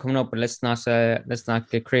 vaccines are coming up, but let's not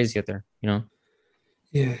get crazy out there,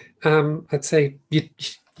 Yeah. I'd say you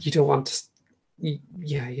don't want to.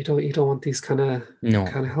 You don't want these kind of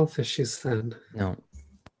health issues then. No.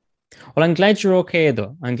 Well, I'm glad you're okay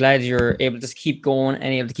though. I'm glad you're able to just keep going and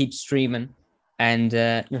able to keep streaming, and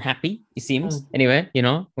you're happy. It seems anyway.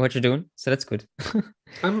 What you're doing, so that's good.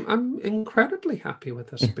 I'm incredibly happy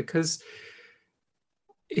with it because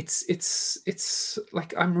it's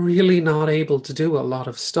like I'm really not able to do a lot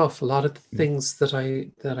of stuff. A lot of the things that I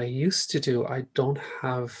used to do, I don't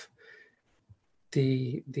have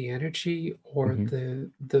the energy or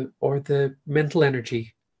the mental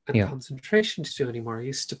energy and concentration to do anymore. I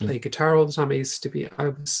used to play guitar all the time. I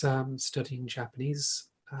was studying Japanese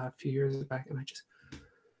a few years back, and I just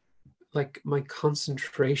my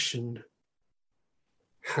concentration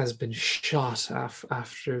has been shot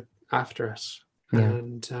after it.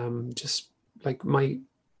 And just I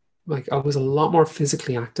was a lot more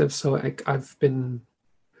physically active, so I've been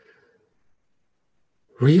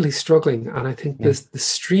really struggling. And I think the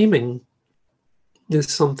streaming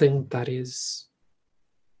is something that is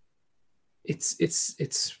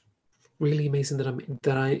it's really amazing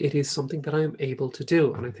it is something that I'm able to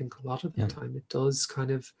do. And I think a lot of the time it does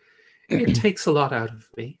it takes a lot out of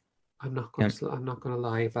me. I'm not going to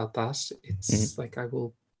lie about that. It's like I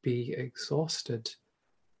will be exhausted.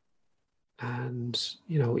 And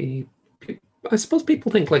I suppose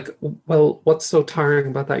people think well, what's so tiring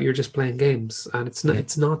about that? You're just playing games. And it's not.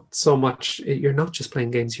 It's not so much. You're not just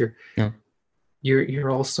playing games.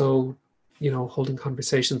 You're also holding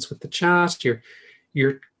conversations with the chat.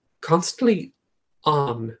 You're constantly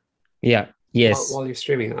on. Yeah. Yes. While you're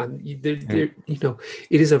streaming, and it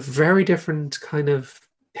is a very different kind of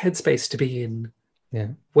headspace to be in. Yeah.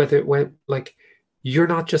 When you're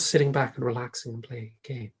not just sitting back and relaxing and playing a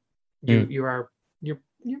game. You're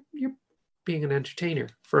being an entertainer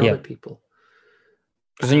for other people.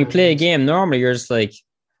 Because when you play a game, normally you're just like,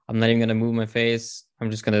 I'm not even going to move my face. I'm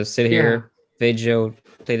just going to sit here, video,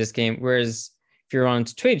 play this game. Whereas if you're on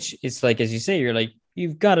Twitch, it's like, as you say, you're like,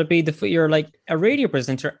 you've got to be you're like a radio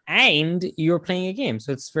presenter and you're playing a game.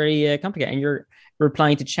 So it's very complicated. And you're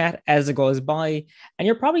replying to chat as it goes by. And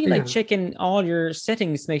you're probably checking all your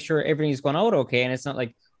settings to make sure everything's going out okay. And it's not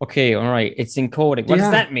like, okay, all right, it's encoding. What does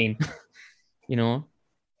that mean?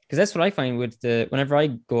 Because that's what I find with whenever I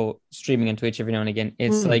go streaming on Twitch every now and again,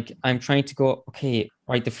 it's like I'm trying to go, okay,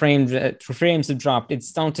 right, the frames have dropped.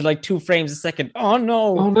 It's down to 2 frames a second. Oh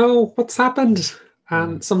no, what's happened?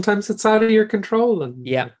 And sometimes it's out of your control, and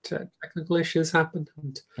technical issues happen.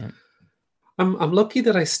 And I'm lucky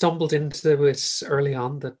that I stumbled into it early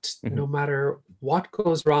on, that Mhm. no matter what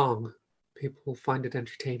goes wrong, people find it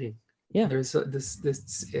entertaining. Yeah. There's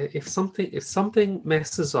this if something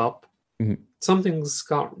messes up, Mhm. something's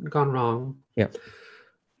gone wrong, Yeah.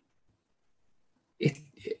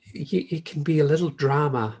 it can be a little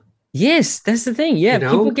drama, Yes, that's the thing. you Yeah,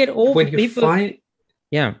 people know, get over when you people. find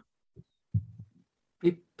Yeah,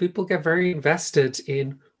 people get very invested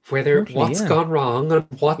in whether totally. what's Yeah. gone wrong and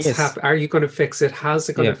what's Yes. happened. Are you going to fix it? How's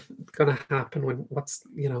it Yeah. going to happen? When what's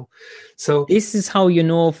So This is how you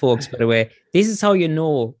know, folks, by the way. This is how you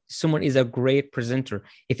know someone is a great presenter.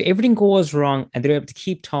 If everything goes wrong and they're able to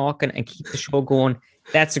keep talking and keep the show going,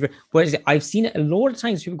 that's a great. But I've seen it a lot of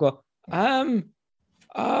times. People go, uh,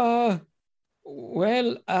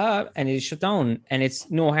 and it's shut down, and it's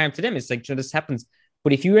no harm to them. It's like, this happens.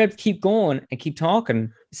 But if you have to keep going and keep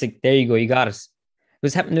talking, it's like, there you go, you got it. It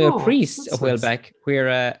was happening to a oh, priest a that's while nice. back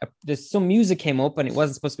where there's some music came up and it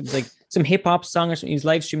wasn't supposed to be, it was like some hip hop song or something. He was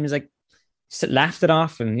live streaming, he's like, laughed it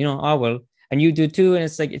off, and oh well, and you do too, and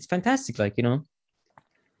it's like, it's fantastic, like,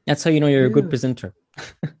 that's how you know you're a good Yeah, presenter.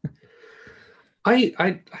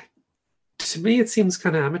 I to me it seems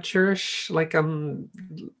kind of amateurish. Like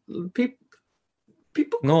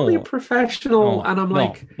people call me a No, professional, no, and I'm no,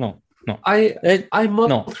 like, no, no. I It, I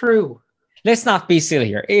muddle no, through. let's not be silly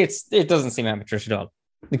here. It doesn't seem amateurish at all.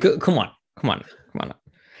 Come on, come on, come on.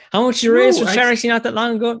 How much you raised No, for charity not that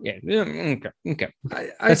long ago? Yeah, okay, okay.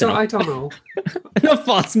 That's enough. I don't know Enough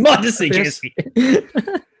false a modesty, bit. Casey.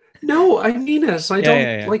 No, I mean it. Yeah,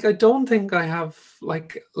 yeah, yeah. I don't think I have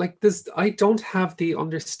like this. I don't have the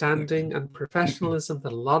understanding and professionalism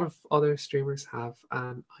that a lot of other streamers have,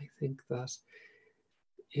 and I think that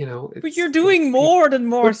But you're it's doing people. more than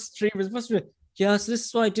more But streamers. Must be. Yeah, so this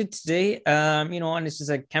is what I did today. And it's just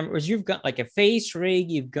like cameras. You've got like a face rig.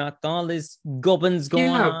 You've got all this gubbins going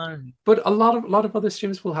yeah, on. but a lot of other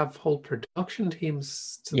streamers will have whole production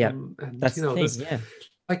teams to Yeah, them, and that's the thing. this Yeah,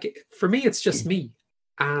 like for me, it's just me,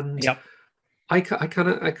 and yep. I kind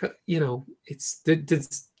of it's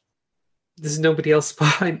there's nobody else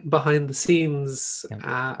behind the scenes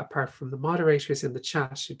Yeah. apart from the moderators in the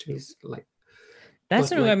chat who do Yes. like, That's but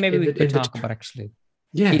something like maybe we in could the talk about actually.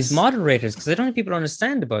 Is yes, moderators, because I don't think people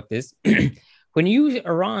understand about this. When you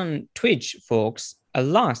are on Twitch, folks, a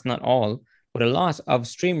lot, not all, but a lot of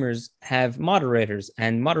streamers have moderators,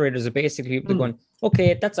 and moderators are basically people mm, going,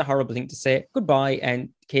 okay, that's a horrible thing to say. Goodbye. And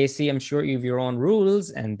Casey, I'm sure you have your own rules,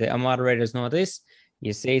 and the moderators know this.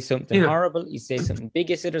 You say something yeah. horrible, you say something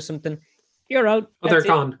bigoted or something, you're out. Oh, they're That's it.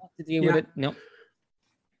 gone. Have to deal with Yeah, it. No.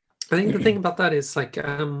 I think the thing about that is like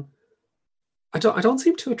I don't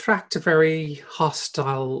seem to attract a very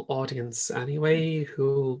hostile audience anyway.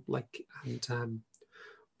 Who like and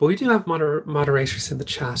But we do have moderators in the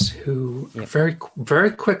chat who are Yeah.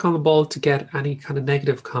 very quick on the ball to get any kind of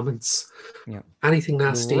negative comments, Yeah. anything The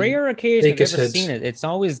nasty, rare occasion I've ever bigoted. seen it, it's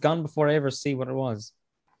always gone before I ever see what it was.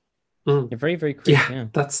 Mm. You're very, very quick. Yeah, Yeah.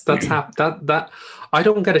 that I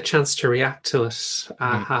don't get a chance to react to it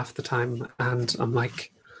Mhm. half the time, and I'm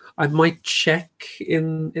like, I might check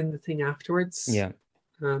in the thing afterwards, Yeah.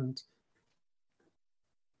 and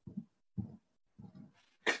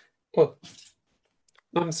oh,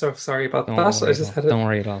 I'm so sorry about Don't that. worry at all. Don't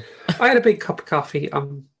worry at all. I had a big cup of coffee.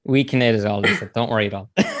 We can edit all this. Don't worry at all.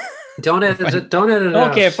 Don't We're edit fine. it. Don't edit it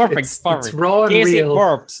Okay, out. perfect. It's Perfect. raw and Casey real.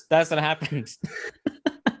 burped. That's what happened.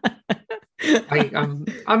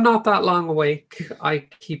 I'm not that long awake. I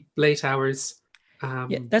keep late hours.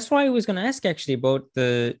 Yeah, that's why I was going to ask actually about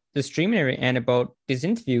the stream area and about this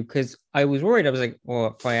interview, because I was worried. I was like,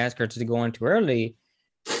 well, if I ask her to go on too early,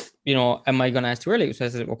 am I going to ask too early? So I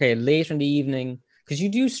said, okay, later in the evening, because you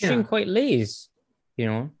do stream Yeah, quite late, you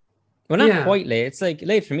know. Well, not yeah. quite late. It's like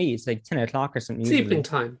late for me. It's like 10 o'clock or something It's evening usually.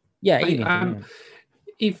 time. Yeah, I evening time.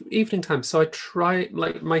 Yeah. evening time. So I try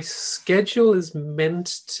like my schedule is meant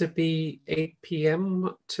to be 8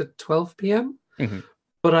 p.m. to 12 p.m. Mhm.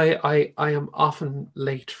 But I am often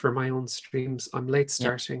late for my own streams. I'm late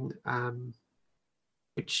Yeah. starting,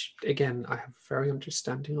 which again I have a very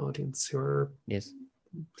understanding audience Yes.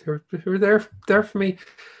 who are there for me.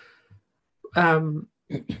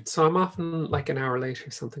 So I'm often like an hour late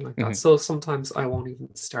or something like that. Mhm. So sometimes I won't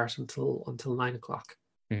even start until 9 o'clock.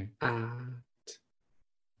 Mhm. And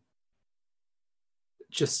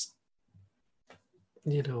just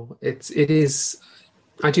it is.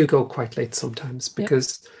 I do go quite late sometimes Yeah.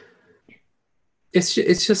 because it's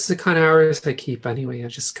just the kind of hours I keep anyway. I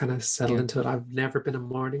just kind of settle Yeah. into it. I've never been a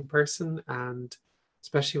morning person, and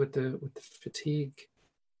especially with the fatigue,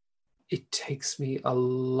 it takes me a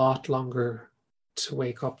lot longer to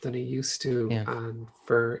wake up than it used to. Yeah. And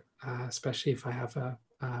for especially if I have a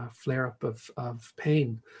flare up of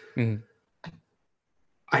pain, Mhm.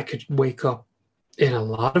 I could wake up in a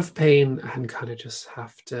lot of pain and kind of just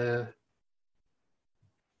have to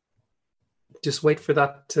just wait for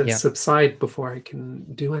that to Yeah. subside before I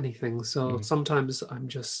can do anything. So Mhm. sometimes I'm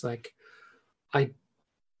just like, I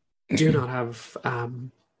do not have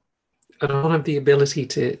I don't have the ability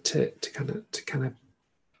to kind of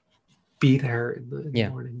be there in the Yeah.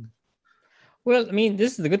 morning. Well, I mean,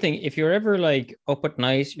 this is the good thing. If you're ever like up at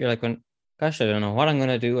night, you're like, going, gosh, I don't know what I'm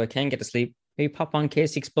gonna do. I can't get to sleep. Maybe pop on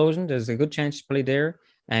Casey Explosion. There's a good chance you're probably there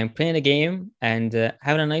and playing a game and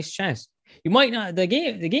having a nice chat. You might not the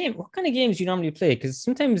game. What kind of games do you normally play? Because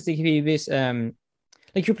sometimes they can be a bit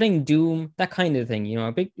like you're playing Doom, that kind of thing. You know,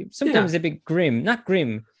 a big Yeah, sometimes a bit grim, not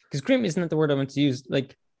grim, because grim isn't the word I want to use.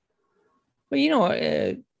 Like, but you know,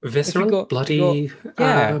 if visceral, you go, bloody.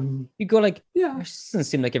 yeah, you go like, oh, Yeah, this doesn't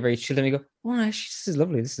seem like a very chill. And you go, oh, actually, this is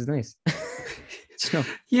lovely. This is nice. You know?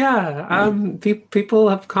 yeah. People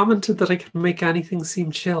have commented that I can make anything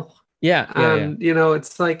seem chill, Yeah, yeah, yeah. and you know,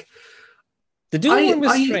 it's like The Doom one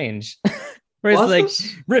was I strange, where it's was like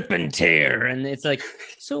it. rip and tear, and it's like,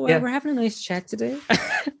 so Yeah, we're having a nice chat today.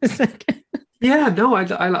 It's like, yeah. No,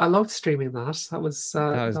 I loved streaming that. that was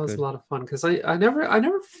That was a good. lot of fun because I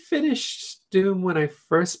never finished Doom when I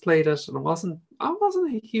first played it, and I wasn't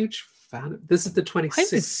a huge fan. This is the I'm the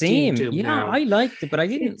 2016 same. Doom Yeah, now. I liked it, but I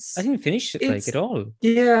It's didn't finish it like it's at all.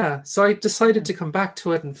 Yeah, so I decided to come back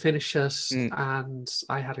to it and finish it, Mm, and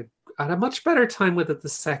I had a much better time with it the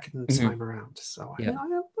second mhm. time around. So Yeah.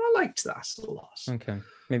 I liked that a lot. Okay.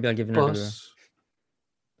 Maybe I'll give it another But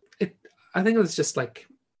go. it I think it was just like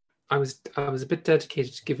I was a bit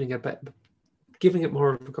dedicated to giving it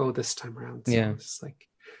more of a go this time around. So I Yeah. was like,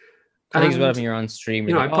 I think it's well and when you're on stream,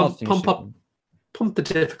 you you're know, like, I oh, I'll finish it. pump the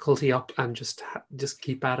difficulty up and just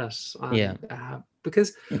keep at it. Yeah. And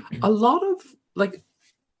because a lot of like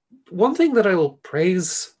one thing that I will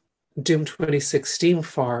praise Doom 2016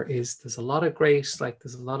 for is there's a lot of great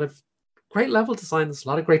level design, there's a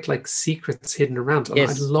lot of great like secrets hidden around. And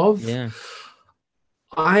Yes. Yeah.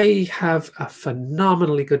 I have a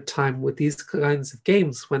phenomenally good time with these kinds of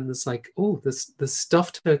games when there's like, oh, there's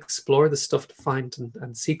stuff to explore, there's stuff to find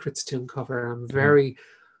and secrets to uncover. Mhm.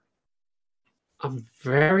 I'm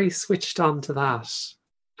very switched on to that.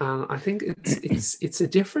 And I think it's a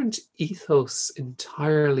different ethos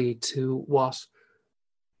entirely to what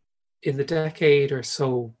in the decade or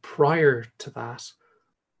so prior to that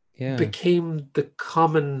Yeah. became the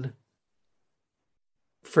common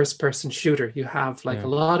first person shooter. You have like Yeah. a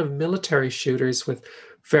lot of military shooters with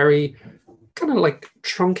very kind of like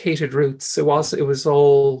truncated routes. It was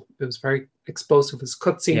very explosive. It was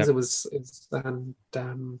cutscenes. Yeah. It was and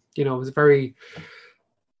you know, it was very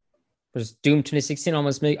Whereas Doom 2016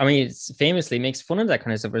 almost I mean, it's famously makes fun of that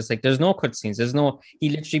kind of stuff. Where it's like there's no cutscenes, he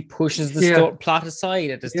literally pushes the yeah, plot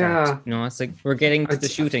aside at the start. yeah. You know, it's like we're getting to the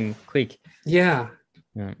It's shooting quick. yeah.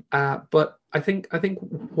 Yeah. But I think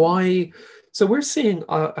why so we're seeing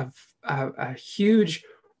a huge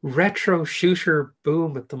retro shooter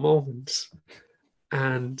boom at the moment,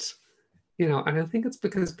 and you know, and I think it's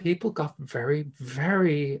because people got very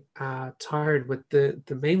tired with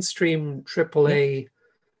the mainstream Yeah. AAA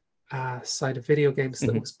side of video games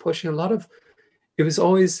that Hmm. was pushing a lot of. It was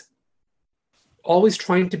always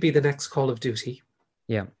trying to be the next Call of Duty.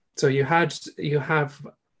 Yeah. So you have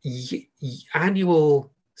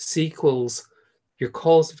annual sequels, your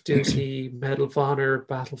Calls of Duty, Medal of Honor, Yeah.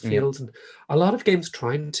 Battlefield, and a lot of games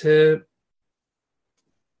trying to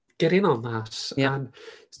get in on that. Yeah. And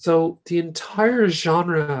so the entire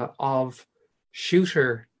genre of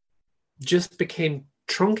shooter just became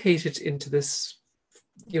truncated into this,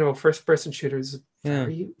 you know, first person shooters, Yeah.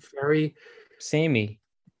 very, Samey.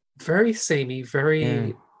 very samey, Yeah.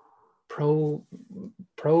 very pro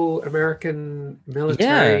American Yeah.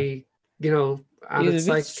 military, you know, and It's a it's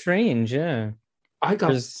bit like strange. Yeah.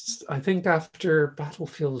 There's I think after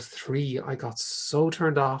Battlefield 3, I got so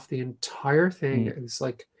turned off the entire thing. mm, It was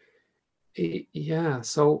like, yeah.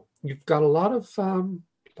 So you've got a lot of kind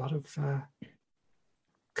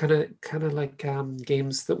of like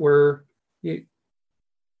games that were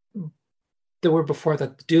before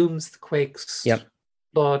that, the Dooms, the Quakes, yep.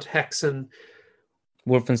 Blood, Hexen,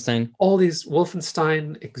 Wolfenstein. all these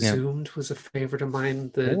Wolfenstein, Yeah. Exhumed was a favorite of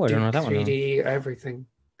mine, the Oh, I don't know Duke that one now. 3D, everything.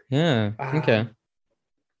 Yeah. Okay. Um,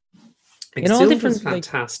 In all Exhumed was different like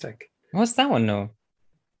fantastic. what's that one now?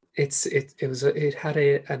 It had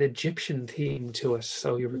an Egyptian theme to it,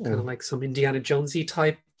 so you were kind of Oh, like some Indiana Jonesy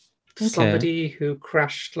type okay. somebody who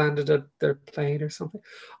crashed landed at their plane or something.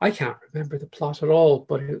 I can't remember the plot at all,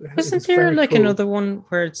 but it Wasn't was there very like cool. another one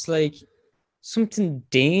where it's like something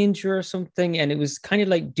Danger or something, and it was kind of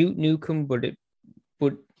like Duke Nukem, but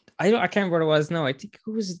I can't remember what it was now. I think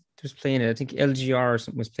who was playing it? I think LGR or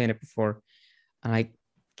something was playing it before, and I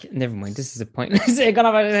never mind. This is a point. I got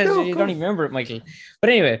off my head. No, You don't even remember it, Michael.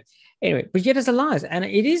 But anyway, but yeah, there's a lot, and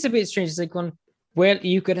it is a bit strange. It's like one. Well,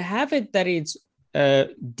 you could have it that it's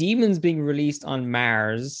demons being released on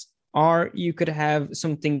Mars, or you could have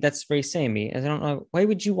something that's very samey. I don't know. Why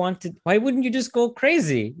would you want to? Why wouldn't you just go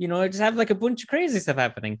crazy? Just have like a bunch of crazy stuff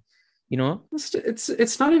happening. You know?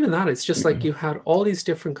 it's not even that. It's just like you had all these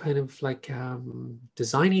different kind of like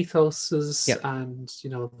design ethoses, Yeah. and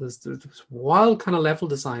there's wild kind of level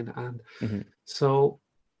design, and so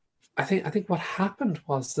I think what happened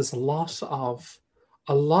was there's a lot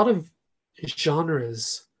of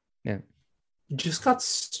genres Yeah. just got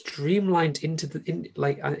streamlined into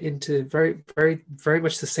very very very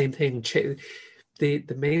much the same thing.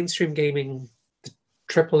 The mainstream gaming, the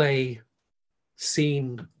AAA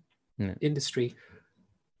scene industry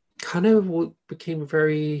kind of became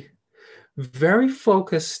very very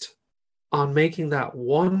focused on making that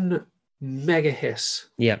one mega hit.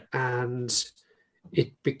 Yeah. And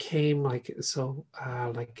it became like so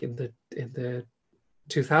like in the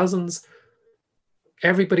 2000s,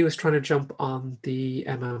 everybody was trying to jump on the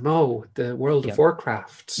MMO, the World of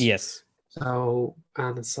Warcraft. Yes. So,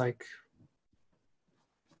 and it's like,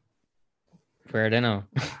 where they know.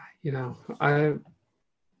 I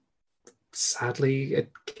sadly it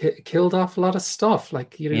killed off a lot of stuff.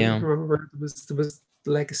 Like remember there was the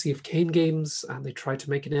Legacy of Kain games, and they tried to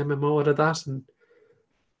make an MMO out of that, and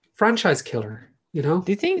franchise killer. Do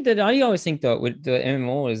you think that I always think that with the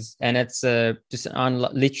MMOs, and it's just on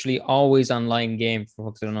literally always online game for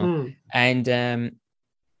folks that don't know, and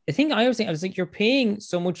I was like, you're paying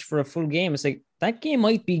so much for a full game. It's like that game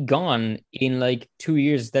might be gone in like 2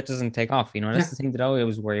 years. That doesn't take off. That's the thing that I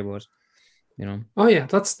always worry about. Oh yeah,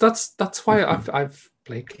 that's why I've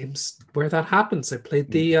played games where that happens. I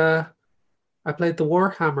played the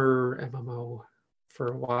Warhammer MMO for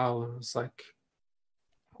a while, and I was like,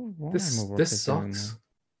 this sucks.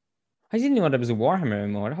 I didn't know there was a Warhammer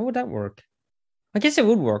MMO. How would that work? I guess it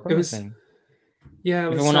would work. It was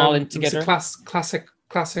everyone all in together. It was a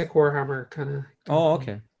classic Warhammer kind of. Oh,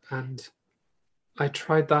 okay. And I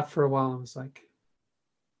tried that for a while, and I was like,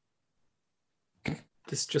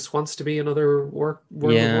 this just wants to be another World of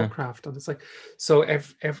Warcraft. And it's like, so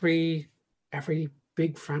every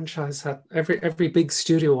big franchise had every big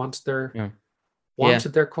studio wanted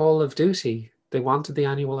their Call of Duty. They wanted the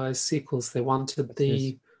annualized sequels. They wanted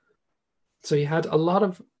so you had a lot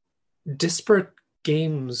of disparate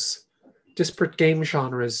game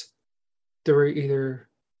genres that were either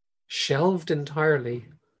shelved entirely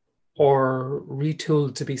or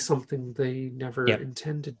retooled to be something they never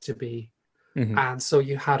intended to be. And so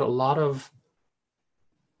you had a lot of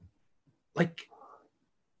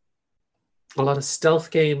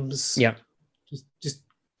stealth games just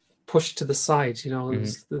pushed to the side.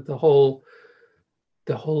 The whole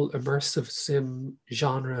immersive sim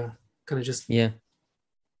genre kind of just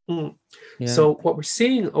So what we're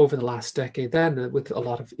seeing over the last decade then, with a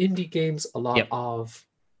lot of indie games, a lot of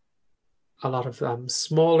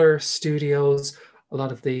smaller studios, a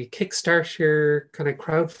lot of the Kickstarter kind of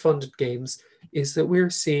crowdfunded games, is that we're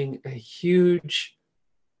seeing a huge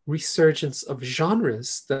resurgence of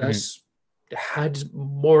genres that had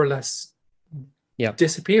more or less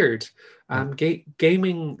disappeared.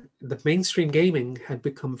 Gaming, the mainstream gaming, had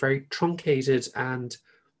become very truncated and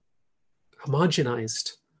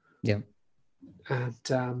homogenized. And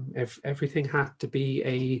everything had to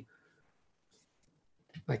be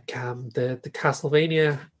the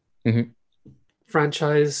Castlevania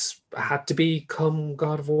franchise had to become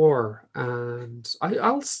God of War, and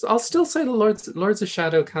I'll still say the Lords of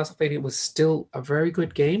Shadow Castlevania was still a very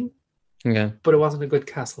good game. But it wasn't a good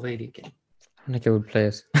Castlevania game. I don't think I would play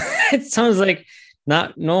it. It sounds like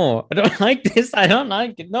no, I don't like this. I don't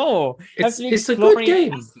like it. No, it's a good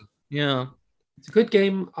game. It's a good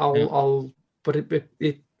game. But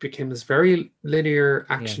it became this very linear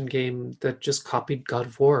action game that just copied God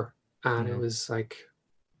of War, and it was like,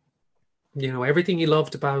 everything you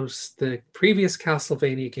loved about the previous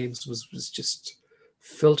Castlevania games was just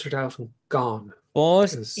filtered out and gone.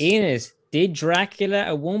 But Enos, did Dracula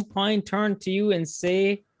at one point turn to you and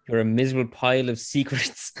say, "You're a miserable pile of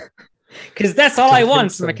secrets"? Because that's all I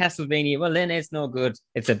want from a Castlevania. Well, then it's no good.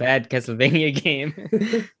 It's a bad Castlevania game.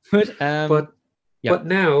 But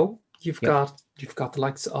now you've got the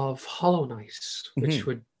likes of Hollow Knight, which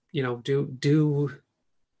would do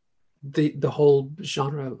the whole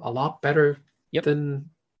genre a lot better than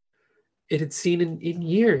it had seen in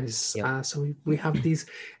years. Yep. So we have these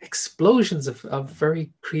explosions of very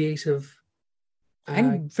creative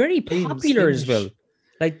And very games. popular as well.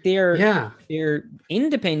 Like Yeah, they're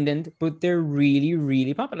independent, but they're really,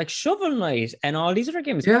 really popular. Like Shovel Knight and all these other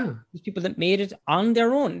games. yeah, These people that made it on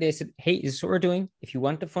their own. They said, "Hey, this is what we're doing. If you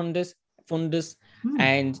want to fund us," hmm,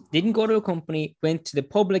 and didn't go to a company. Went to the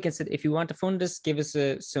public and said, "If you want to fund us, give us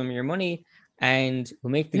some of your money, and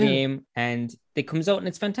we'll make the yeah, game." And it comes out and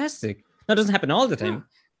it's fantastic. That doesn't happen all the yeah. time,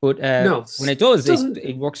 but No, when it it does, doesn't.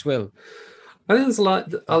 it works well. I think there's a Game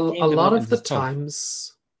lot of development the is tough. times,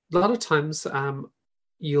 a lot of times,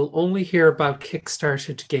 you'll only hear about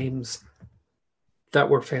Kickstarted games that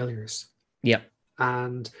were failures. Yep.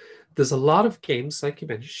 And there's a lot of games, like you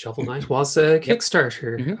mentioned, Shovel Knight was a Yep.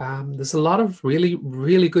 Kickstarter. Mhm. There's a lot of really,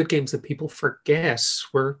 really good games that people forget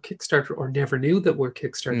were Kickstarter or never knew that were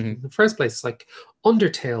Kickstarter Mhm. in the first place. Like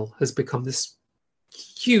Undertale has become this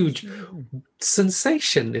huge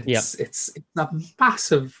sensation. Yep. It's a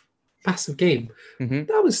massive, massive game. Mhm.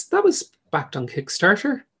 That was backed on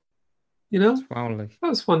Kickstarter, you know? Wow. Like, That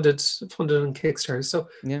was funded on Kickstarter. So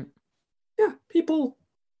yeah. yeah, people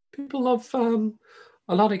love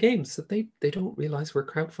a lot of games that they don't realize were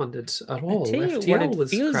crowdfunded at I all. tell you what FTL it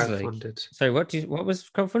was feels like. crowdfunded. Sorry, what was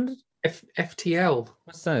crowdfunded? FTL.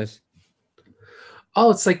 What's that?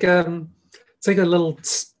 Oh, it's like a little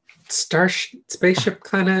spaceship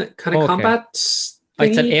kind of Okay. combat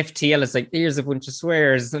I said thingy. FTL. It's like here's a bunch of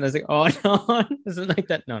swears, and I was like, oh no, is it like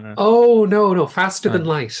that? No, no. Oh no, faster All than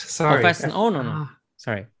right. light. Oh, Sorry. fast and oh no, no.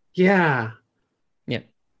 Sorry. Yeah. Yeah.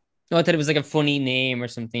 No, I thought it was like a funny name or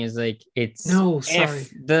something. It's like it's No, F sorry.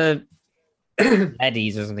 the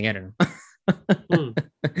Laddies or something. I don't know. Hmm.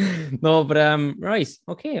 No, but right.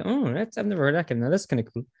 Okay. Oh, that's I've never heard that game. Now that's kind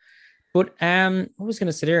of cool. But what was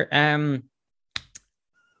gonna say there?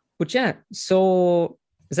 But yeah, so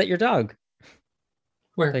is that your dog?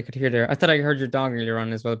 Where? I could hear there. I thought I heard your dog earlier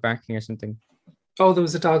on as well, barking or something. Oh, there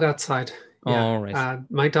was a dog outside. Yeah. All right.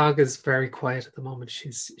 My dog is very quiet at the moment.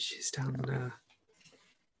 She's down.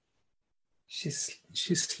 She's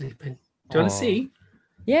sleeping. Do you want to Oh, see?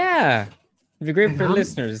 yeah. It'd be great Hang for the on.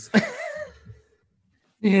 listeners.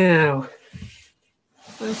 Yeah.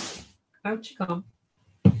 Out you come.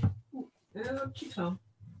 Out you come.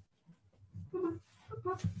 Come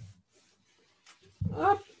on.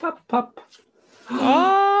 Up, up, up.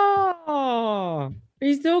 Oh,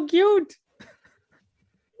 he's so cute.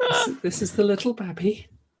 This is the little baby.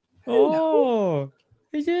 Oh,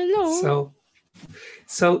 he's hello.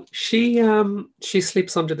 So she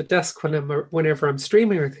sleeps under the desk whenever I'm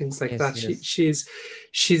streaming or things like Yes, that. yes.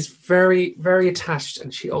 She's very, very attached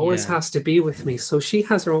and she always Yeah. has to be with me. So she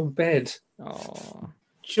has her own bed Oh,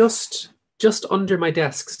 just under my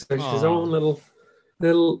desk. So she's her Aw. own little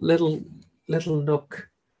nook.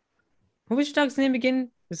 what was your dog's name again?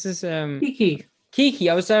 This is Kiki. Kiki.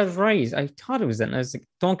 I was right. I thought it was that. And I was like,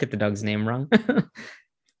 don't get the dog's name wrong. But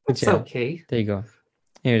That's yeah, okay. there you go.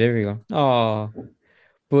 Here, there we go. Oh,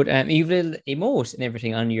 but you've little emote and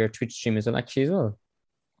everything on your Twitch stream as well, actually, as well.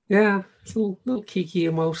 Yeah, it's a little Kiki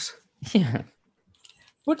emote. Yeah.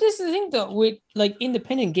 But this is the thing though, with like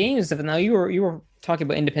independent games stuff. Now you were talking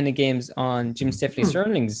about independent games on Jim Stephanie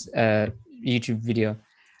Sterling's YouTube video.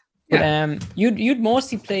 But you'd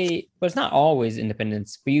mostly play, well, it's not always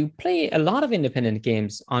independence, but you play a lot of independent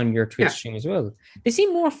games on your Twitch stream as well. They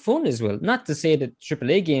seem more fun as well. Not to say that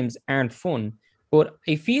AAA games aren't fun, but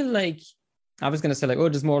I feel like I was gonna say like, oh,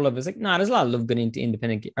 there's more love. It's like, nah, there's a lot of love going into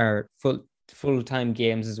independent or full-time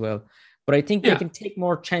games as well. But I think you can take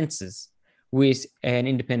more chances with an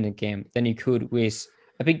independent game than you could with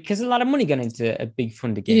a big, because a lot of money gone into a big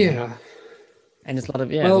funded game. Yeah. And it's a lot of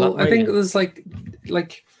Well, I think it was like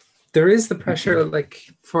there is the pressure like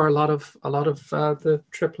for a lot of the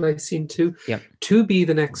AAA scene to be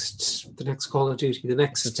the next Call of Duty, the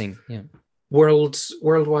next thing,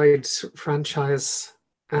 worldwide franchise,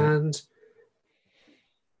 and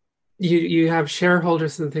you have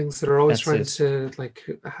shareholders and things that are always trying to like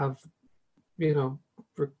have, you know,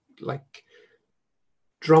 like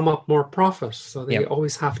drum up more profit, so they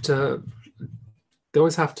always have to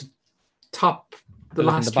top the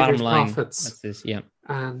last year's profits. That's this,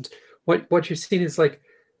 and what you're seeing is like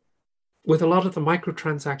with a lot of the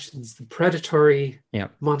microtransactions, the predatory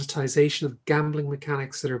monetization of gambling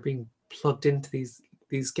mechanics that are being plugged into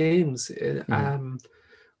these games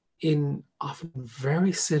in often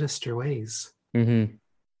very sinister ways.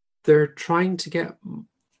 They're trying to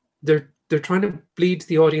they're trying to bleed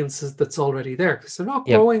the audiences that's already there, because they're not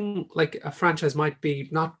growing. Like a franchise might be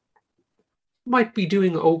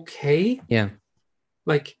doing okay.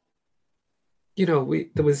 Like, you know,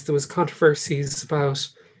 there was controversies about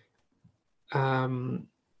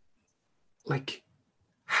like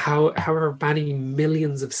however many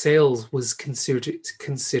millions of sales was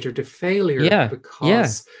considered a failure Yeah. Yeah.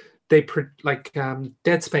 because they like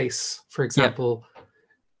Dead Space, for Yeah. example,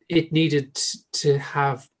 it needed to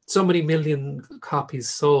have so many million copies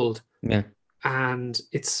sold, Yeah. and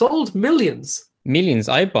it sold millions, Millions.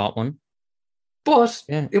 I bought one. but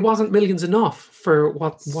Yeah. it wasn't millions enough for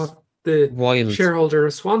what the Wild.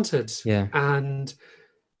 shareholders wanted. Yeah. And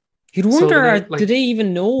You'd so wonder, do like they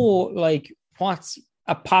even know like what's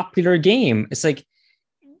a popular game? It's like,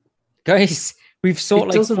 guys, we've sold it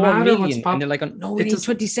like doesn't 4 matter what's million, and they're like, no, we it need does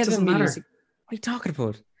 27 doesn't million. It's matter. like, what are you talking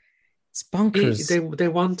about? It's They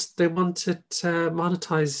bonkers. want it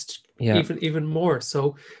monetized Yeah. even more.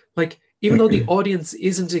 So like even though the audience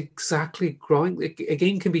isn't exactly growing, like, a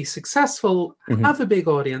game can be successful, Mhm. have a big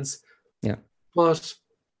audience, Yeah. but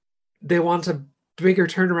they want a bigger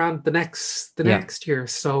turnaround the Yeah. next year.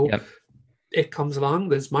 So Yeah. it comes along.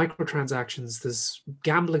 There's microtransactions. There's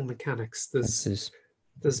gambling mechanics. That's it.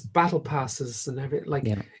 There's battle passes and everything. Like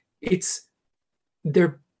Yeah. it's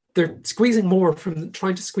they're squeezing more from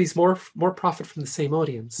trying to squeeze more profit from the same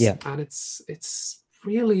audience. Yeah. And it's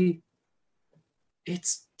really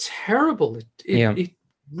it's terrible. Yeah. It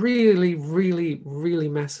really really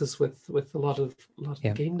messes with a lot of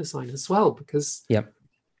Yeah. game design as well, because Yeah.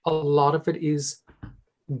 a lot of it is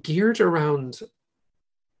geared around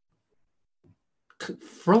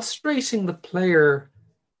frustrating the player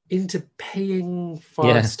into paying for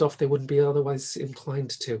Yeah. stuff they wouldn't be otherwise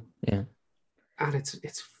inclined to. Yeah. And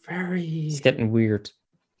it's very It's getting weird.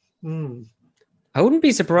 hmm. I wouldn't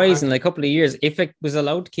be surprised in like a couple of years if it was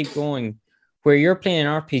allowed to keep going, where you're playing an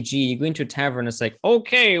RPG, you go into a tavern, it's like,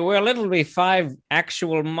 okay, well, it'll be 5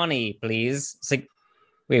 actual money, please. It's like,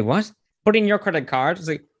 wait, what? Put in your credit card. It's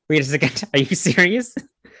like, wait a second, are you serious?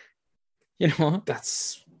 You know?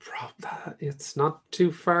 It's not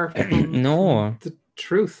too far from, No. from the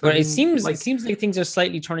truth. But I it mean, seems like things are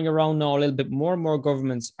slightly turning around now a little bit more and more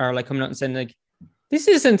governments are like coming out and saying like, this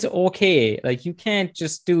isn't okay. Like you can't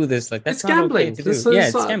just do this. Like that's it's not okay gambling. to This do. Yeah,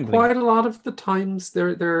 is it's gambling. quite a lot of the times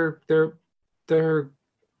they're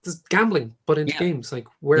just gambling, but into Yeah. games. Like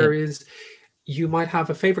Yeah. whereas you might have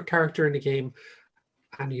a favorite character in a game,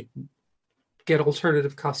 and you get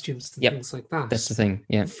alternative costumes and Yep. things like that. That's the thing.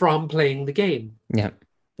 Yeah. From playing the game. Yeah.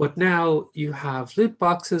 But now you have loot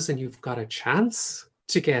boxes, and you've got a chance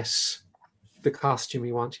to get the costume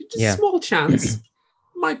you want. Just Yeah. small chance.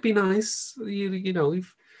 Might be nice. You know,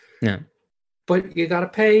 Yeah. but you gotta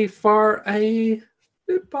pay for a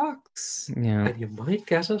loot box. Yeah. And you might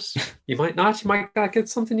get it. You might not. You might get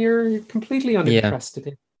something you're completely uninterested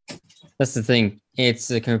in. That's the thing.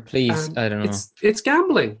 It's a complete, I don't know. It's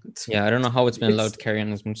gambling. I don't know how it's been allowed to carry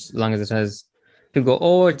on as long as it has. People go,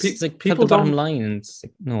 oh, it's like people the bottom line, and it's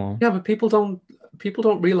like, no. Yeah, but people don't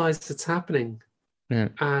realize it's happening. Yeah.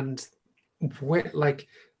 And like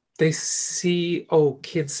they see, oh,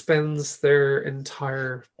 kid spends their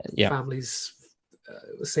entire family's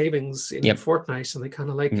savings in Fortnite, and they kind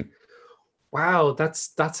of like, wow,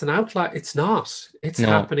 that's an outlier. It's not. It's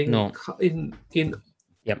happening in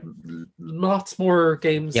lots more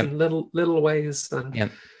games in little ways.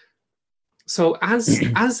 And so as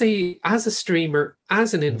a streamer,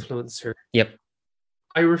 as an influencer,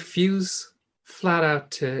 I refuse flat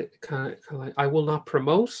out to kind of like, I will not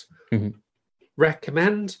promote,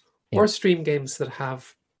 recommend, or stream games that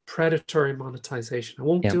have predatory monetization. I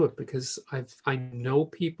won't do it because I know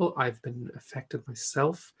people. I've been affected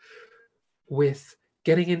myself with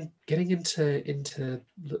getting into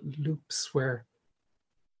loops where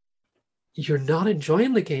you're not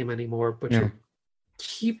enjoying the game anymore, but you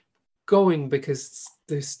keep going because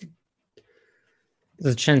there's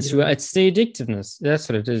a chance to. It's the addictiveness. That's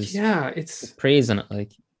what it is. Yeah, it's praise on it,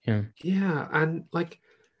 like yeah, and like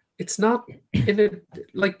it's not in it.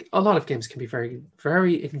 Like a lot of games can be very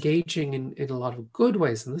very engaging in a lot of good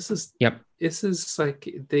ways, and this is like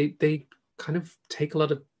they kind of take a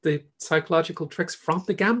lot of the psychological tricks from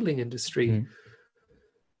the gambling industry,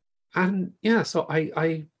 and so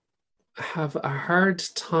I have a hard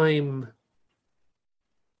time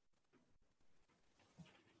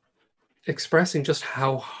expressing just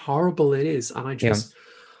how horrible it is, and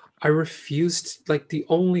I refused. Like the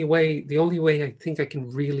only way I think I can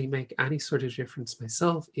really make any sort of difference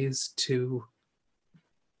myself is to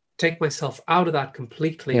take myself out of that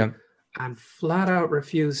completely and flat out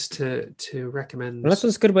refuse to recommend. Well, that's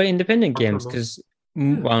what's good about independent games, because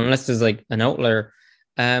unless there's like an outlier,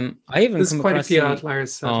 I even come quite across a few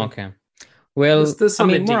outliers. Oh, okay. Well, there's I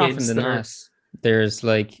mean, more often than not, there's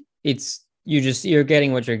like you're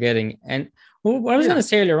getting what you're getting. And what I was going to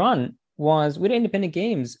say earlier on was with independent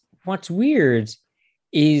games, what's weird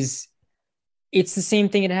is it's the same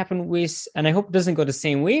thing that happened with, and I hope it doesn't go the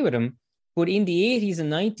same way with him, but in the 80s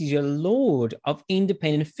and 90s, a load of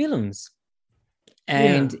independent films.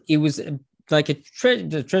 And it was like the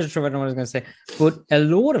treasure trove, I don't know what I was going to say, but a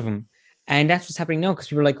load of them. And that's what's happening now, because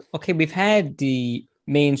people are like, okay, we've had the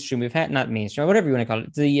mainstream, we've had, not mainstream, whatever you want to call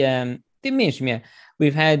it, the mainstream, yeah.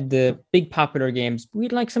 We've had the big popular games.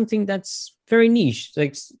 We'd like something that's very niche.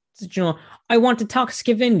 Like, you know, I want a Toxic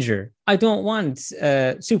Avenger. I don't want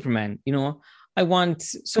Superman, you know. I want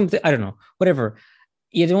something, I don't know, whatever.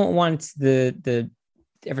 You don't want the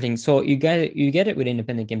everything. So you get it with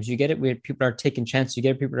independent games. You get it where people are taking chances. You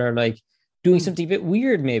get people that are like doing something a bit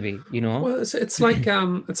weird, maybe, you know. Well, it's like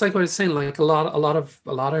what I was saying. Like a lot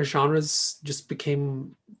of genres just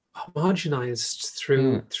became homogenized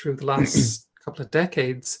through the last couple of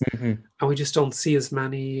decades, and we just don't see as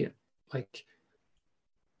much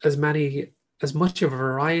of a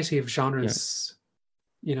variety of genres.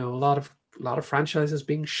 You know, a lot of franchises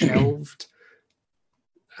being shelved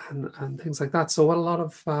and things like that. So what a lot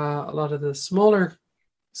of the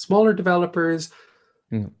smaller developers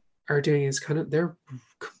are doing is they're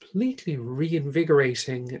completely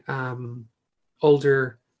reinvigorating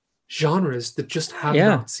older genres that just have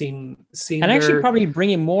not seen and actually probably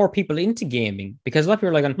bringing more people into gaming, because a lot of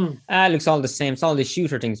people are like, it looks all the same, it's all these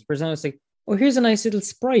shooter things. But it's like, oh, here's a nice little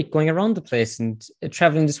sprite going around the place and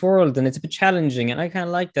traveling this world, and it's a bit challenging, and I kind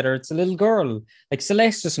of like that. Or it's a little girl like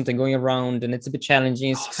Celeste or something going around, and it's a bit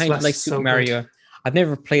challenging. It's kind of like Super Mario. I've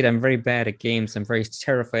never played. I'm very bad at games. I'm very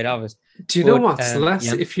terrified of it. Do you know what,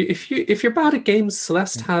 Celeste? If you're bad at games,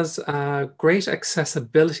 Celeste has great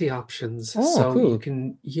accessibility options. So cool.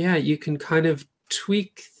 you can kind of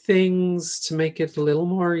tweak things to make it a little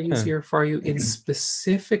more easier for you in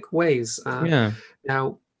specific ways.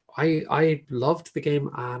 Now, I loved the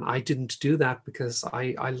game, and I didn't do that because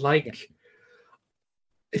I like.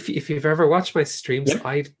 If you've ever watched my streams,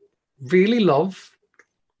 I really love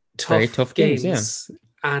tough games.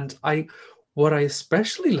 And what I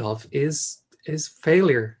especially love is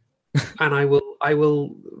failure. And I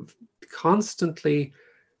will constantly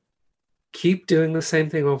keep doing the same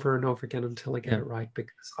thing over and over again until I get it right,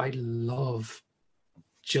 because I love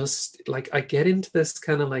just like, I get into this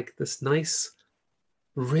kind of like this nice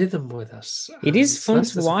rhythm with it. It is fun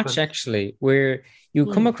to watch, actually, where you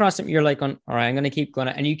come across it, you're like, all right, I'm going to keep going,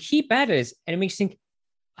 and you keep at it, and it makes you think,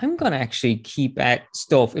 I'm going to actually keep at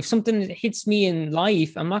stuff. If something hits me in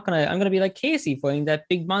life, I'm going to be like Casey fighting that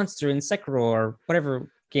big monster in Sekiro or whatever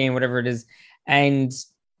it is. And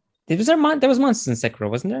there was monsters in Sekiro,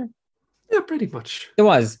 wasn't there? Yeah, pretty much. There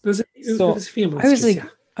was. There was a few monsters,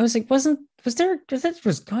 I was like, was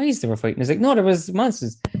guys that were fighting? It's like, no, there was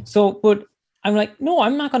monsters. So, but I'm like, no,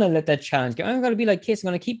 I'm not going to let that challenge go. I'm going to be like Casey,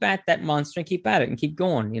 I'm going to keep at that monster and keep at it and keep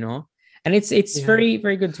going, you know? And it's very,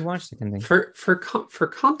 very good to watch that kind of thing. For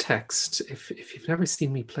context, if you've never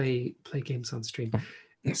seen me play games on stream,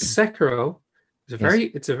 Sekiro is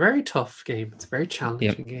it's a very tough game. It's a very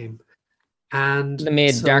challenging game. And they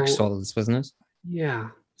made Dark Souls, wasn't it? Yeah.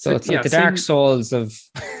 So it's like the Dark Souls of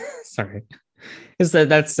sorry.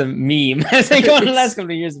 That's a meme. It's like one of the last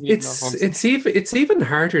couple of years. It's even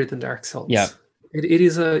harder than Dark Souls. Yeah. It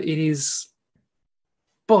is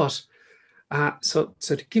but so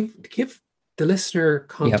to give the listener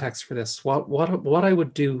context for this, what I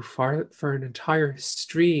would do for an entire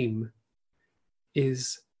stream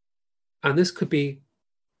is, and this could be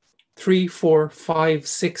 3, 4, 5,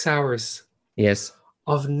 6 hours. Yes.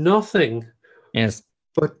 Of nothing. Yes.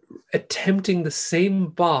 But attempting the same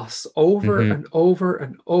boss over and over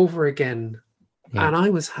and over again, and I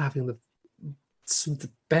was having the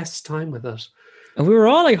best time with it. And we were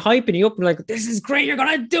all like hyping you up, like, this is great, you're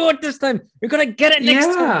gonna do it this time, you're gonna get it next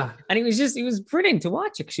time. And it was brilliant to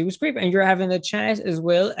watch it. She was great, and you're having a chat as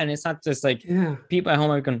well, and it's not just like people at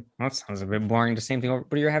home are going, oh, that sounds a bit boring, the same thing,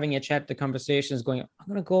 but you're having a chat, the conversation is going, I'm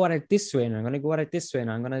gonna go at it this way, and I'm gonna go at it this way,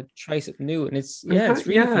 and I'm gonna try something new, and it's really fun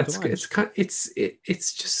to watch.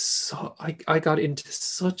 It's just so I got into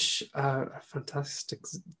such a fantastic,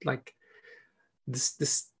 like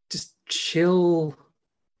this just chill.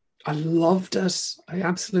 I loved it. I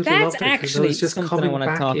absolutely loved it. That's actually something I want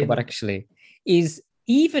to talk about, actually, is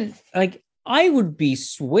even like I would be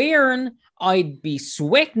swearing, I'd be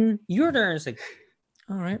sweating. You're there and it's like,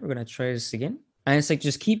 all right, we're going to try this again. And it's like,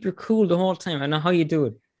 just keep your cool the whole time. I know how you do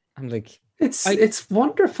it. I'm like, it's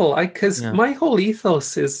wonderful. Because my whole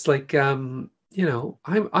ethos is like, you know,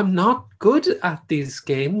 I'm not good at these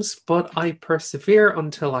games, but I persevere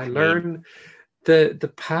until I learn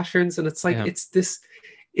the patterns. And it's like,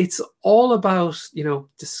 it's all about, you know,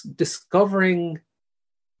 discovering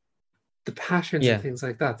the patterns and Yeah. things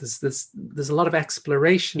like that. There's a lot of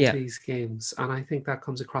exploration to Yeah. these games, and I think that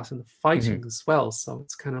comes across in the Hmm. fighting as well. So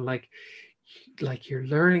it's kind of like you're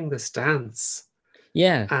learning this dance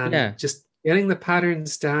Yeah. and Yeah. just getting the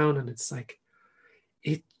patterns down, and it's like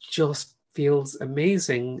it just feels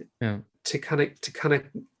amazing Yeah. to kind of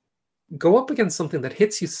go up against something that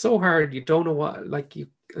hits you so hard you don't know what, like you,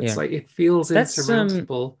 it's Yeah. like it feels That's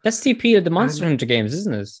insurmountable. that's the appeal of the Monster And Hunter games,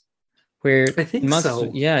 isn't it? Where I think Monster,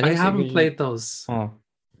 so. yeah, I I think so. haven't played those. Oh,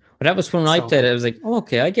 but that was when I So played it. I was like, oh,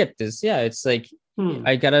 okay, I get this. Yeah, it's like hmm,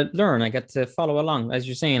 I gotta learn. I got to follow along, as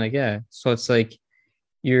you're saying. Like, yeah. So it's like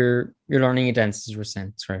you're learning a dance, as you were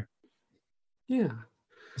saying. Sorry, yeah.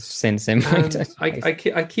 it's saying the same. Like And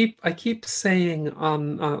I keep saying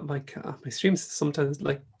on my streams sometimes,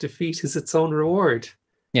 like, defeat is its own reward.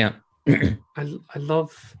 yeah, I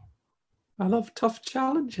love tough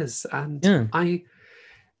challenges, and yeah,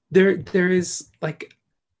 there is like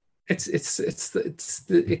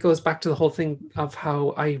it goes back to the whole thing of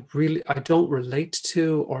how I don't relate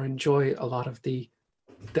to or enjoy a lot of the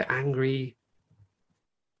angry,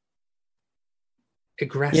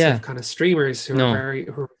 aggressive yeah. kind of streamers who are No,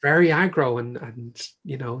 very aggro, and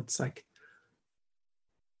it's like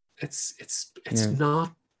it's yeah,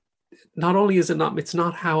 not only is it not, it's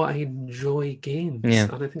not how I enjoy games. yeah,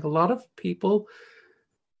 And I think a lot of people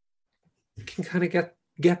can kind of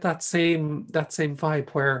get that same vibe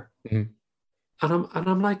where, mhm, and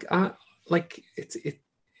I'm like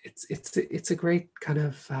it's a great kind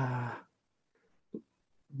of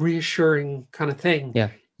reassuring kind of thing. yeah,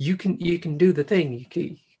 You can do the thing.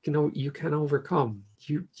 You can overcome.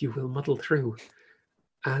 You will muddle through,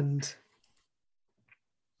 and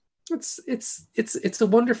it's a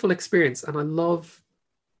wonderful experience, and I love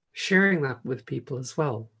sharing that with people as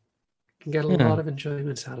well. You can get a yeah. lot of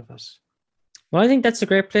enjoyment out of it. Well, I think that's a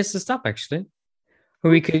great place to stop, actually.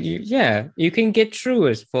 Where we could, Okay. yeah, you can get through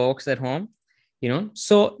it, folks at home.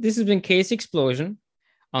 So this has been Case Explosion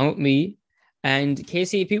on with me. And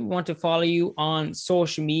Casey, if people want to follow you on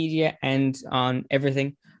social media and on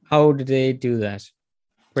everything, how do they do that?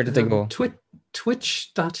 Where did they go?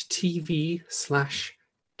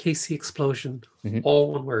 Twitch.tv/Casey Explosion, Mhm.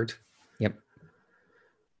 all one word. Yep.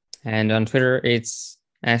 And on Twitter, it's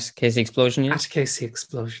at Casey Explosion. Yeah. At Casey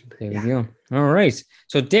Explosion. There we Yeah. go. All right.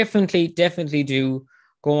 So definitely do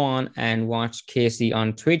go on and watch Casey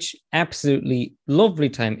on Twitch. Absolutely lovely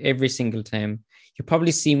time every single time. You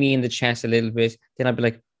probably see me in the chat a little bit. Then I'll be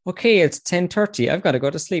like, okay, it's 10:30. I've got to go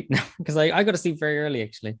to sleep now because I got to sleep very early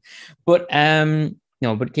actually. But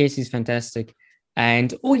no, but Casey's fantastic.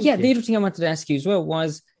 And oh Thank yeah, the you. other thing I wanted to ask you as well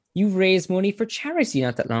was you raised money for charity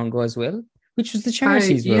not that long ago as well. Which was the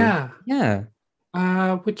charity as well? Yeah.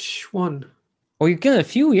 Yeah. Which one? Oh, you've got a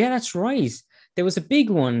few. Yeah, that's right. There was a big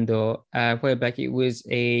one though, a while back. It was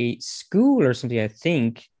a school or something, I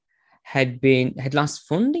think, had lost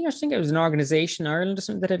funding or something. It was an organization in Ireland or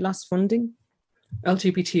something that had lost funding.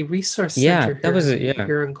 LGBT Resource Yeah, Centre that was it. here Yeah,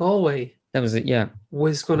 here in Galway that was it. Yeah,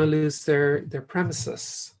 was going to lose their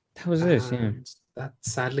premises, that was it. Yeah. and that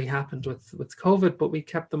sadly happened with COVID, but we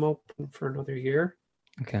kept them open for another year.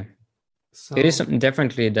 Okay. It is So something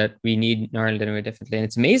definitely that we need in Ireland anyway, definitely. And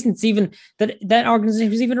it's amazing it's even that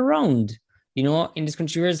organization was even around, in this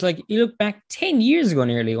country. Whereas like you look back 10 years ago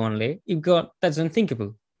nearly only, you've got that's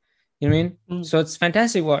unthinkable. You know what I mean? mm, So it's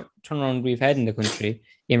fantastic what turnaround we've had in the country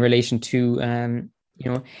in relation to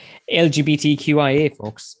LGBTQIA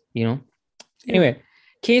folks. yeah. Anyway,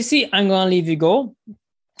 Casey, I'm gonna leave you go.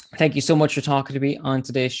 Thank you so much for talking to me on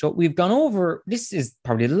today's show. We've gone over, this is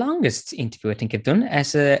probably the longest interview I think I've done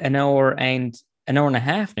as an hour and a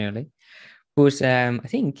half nearly. But I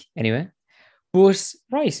think anyway. But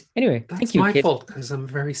right, anyway, thank That's you, my Kate. fault because I'm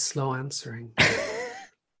very slow answering.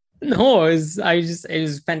 No, it was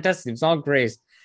fantastic. It was all great.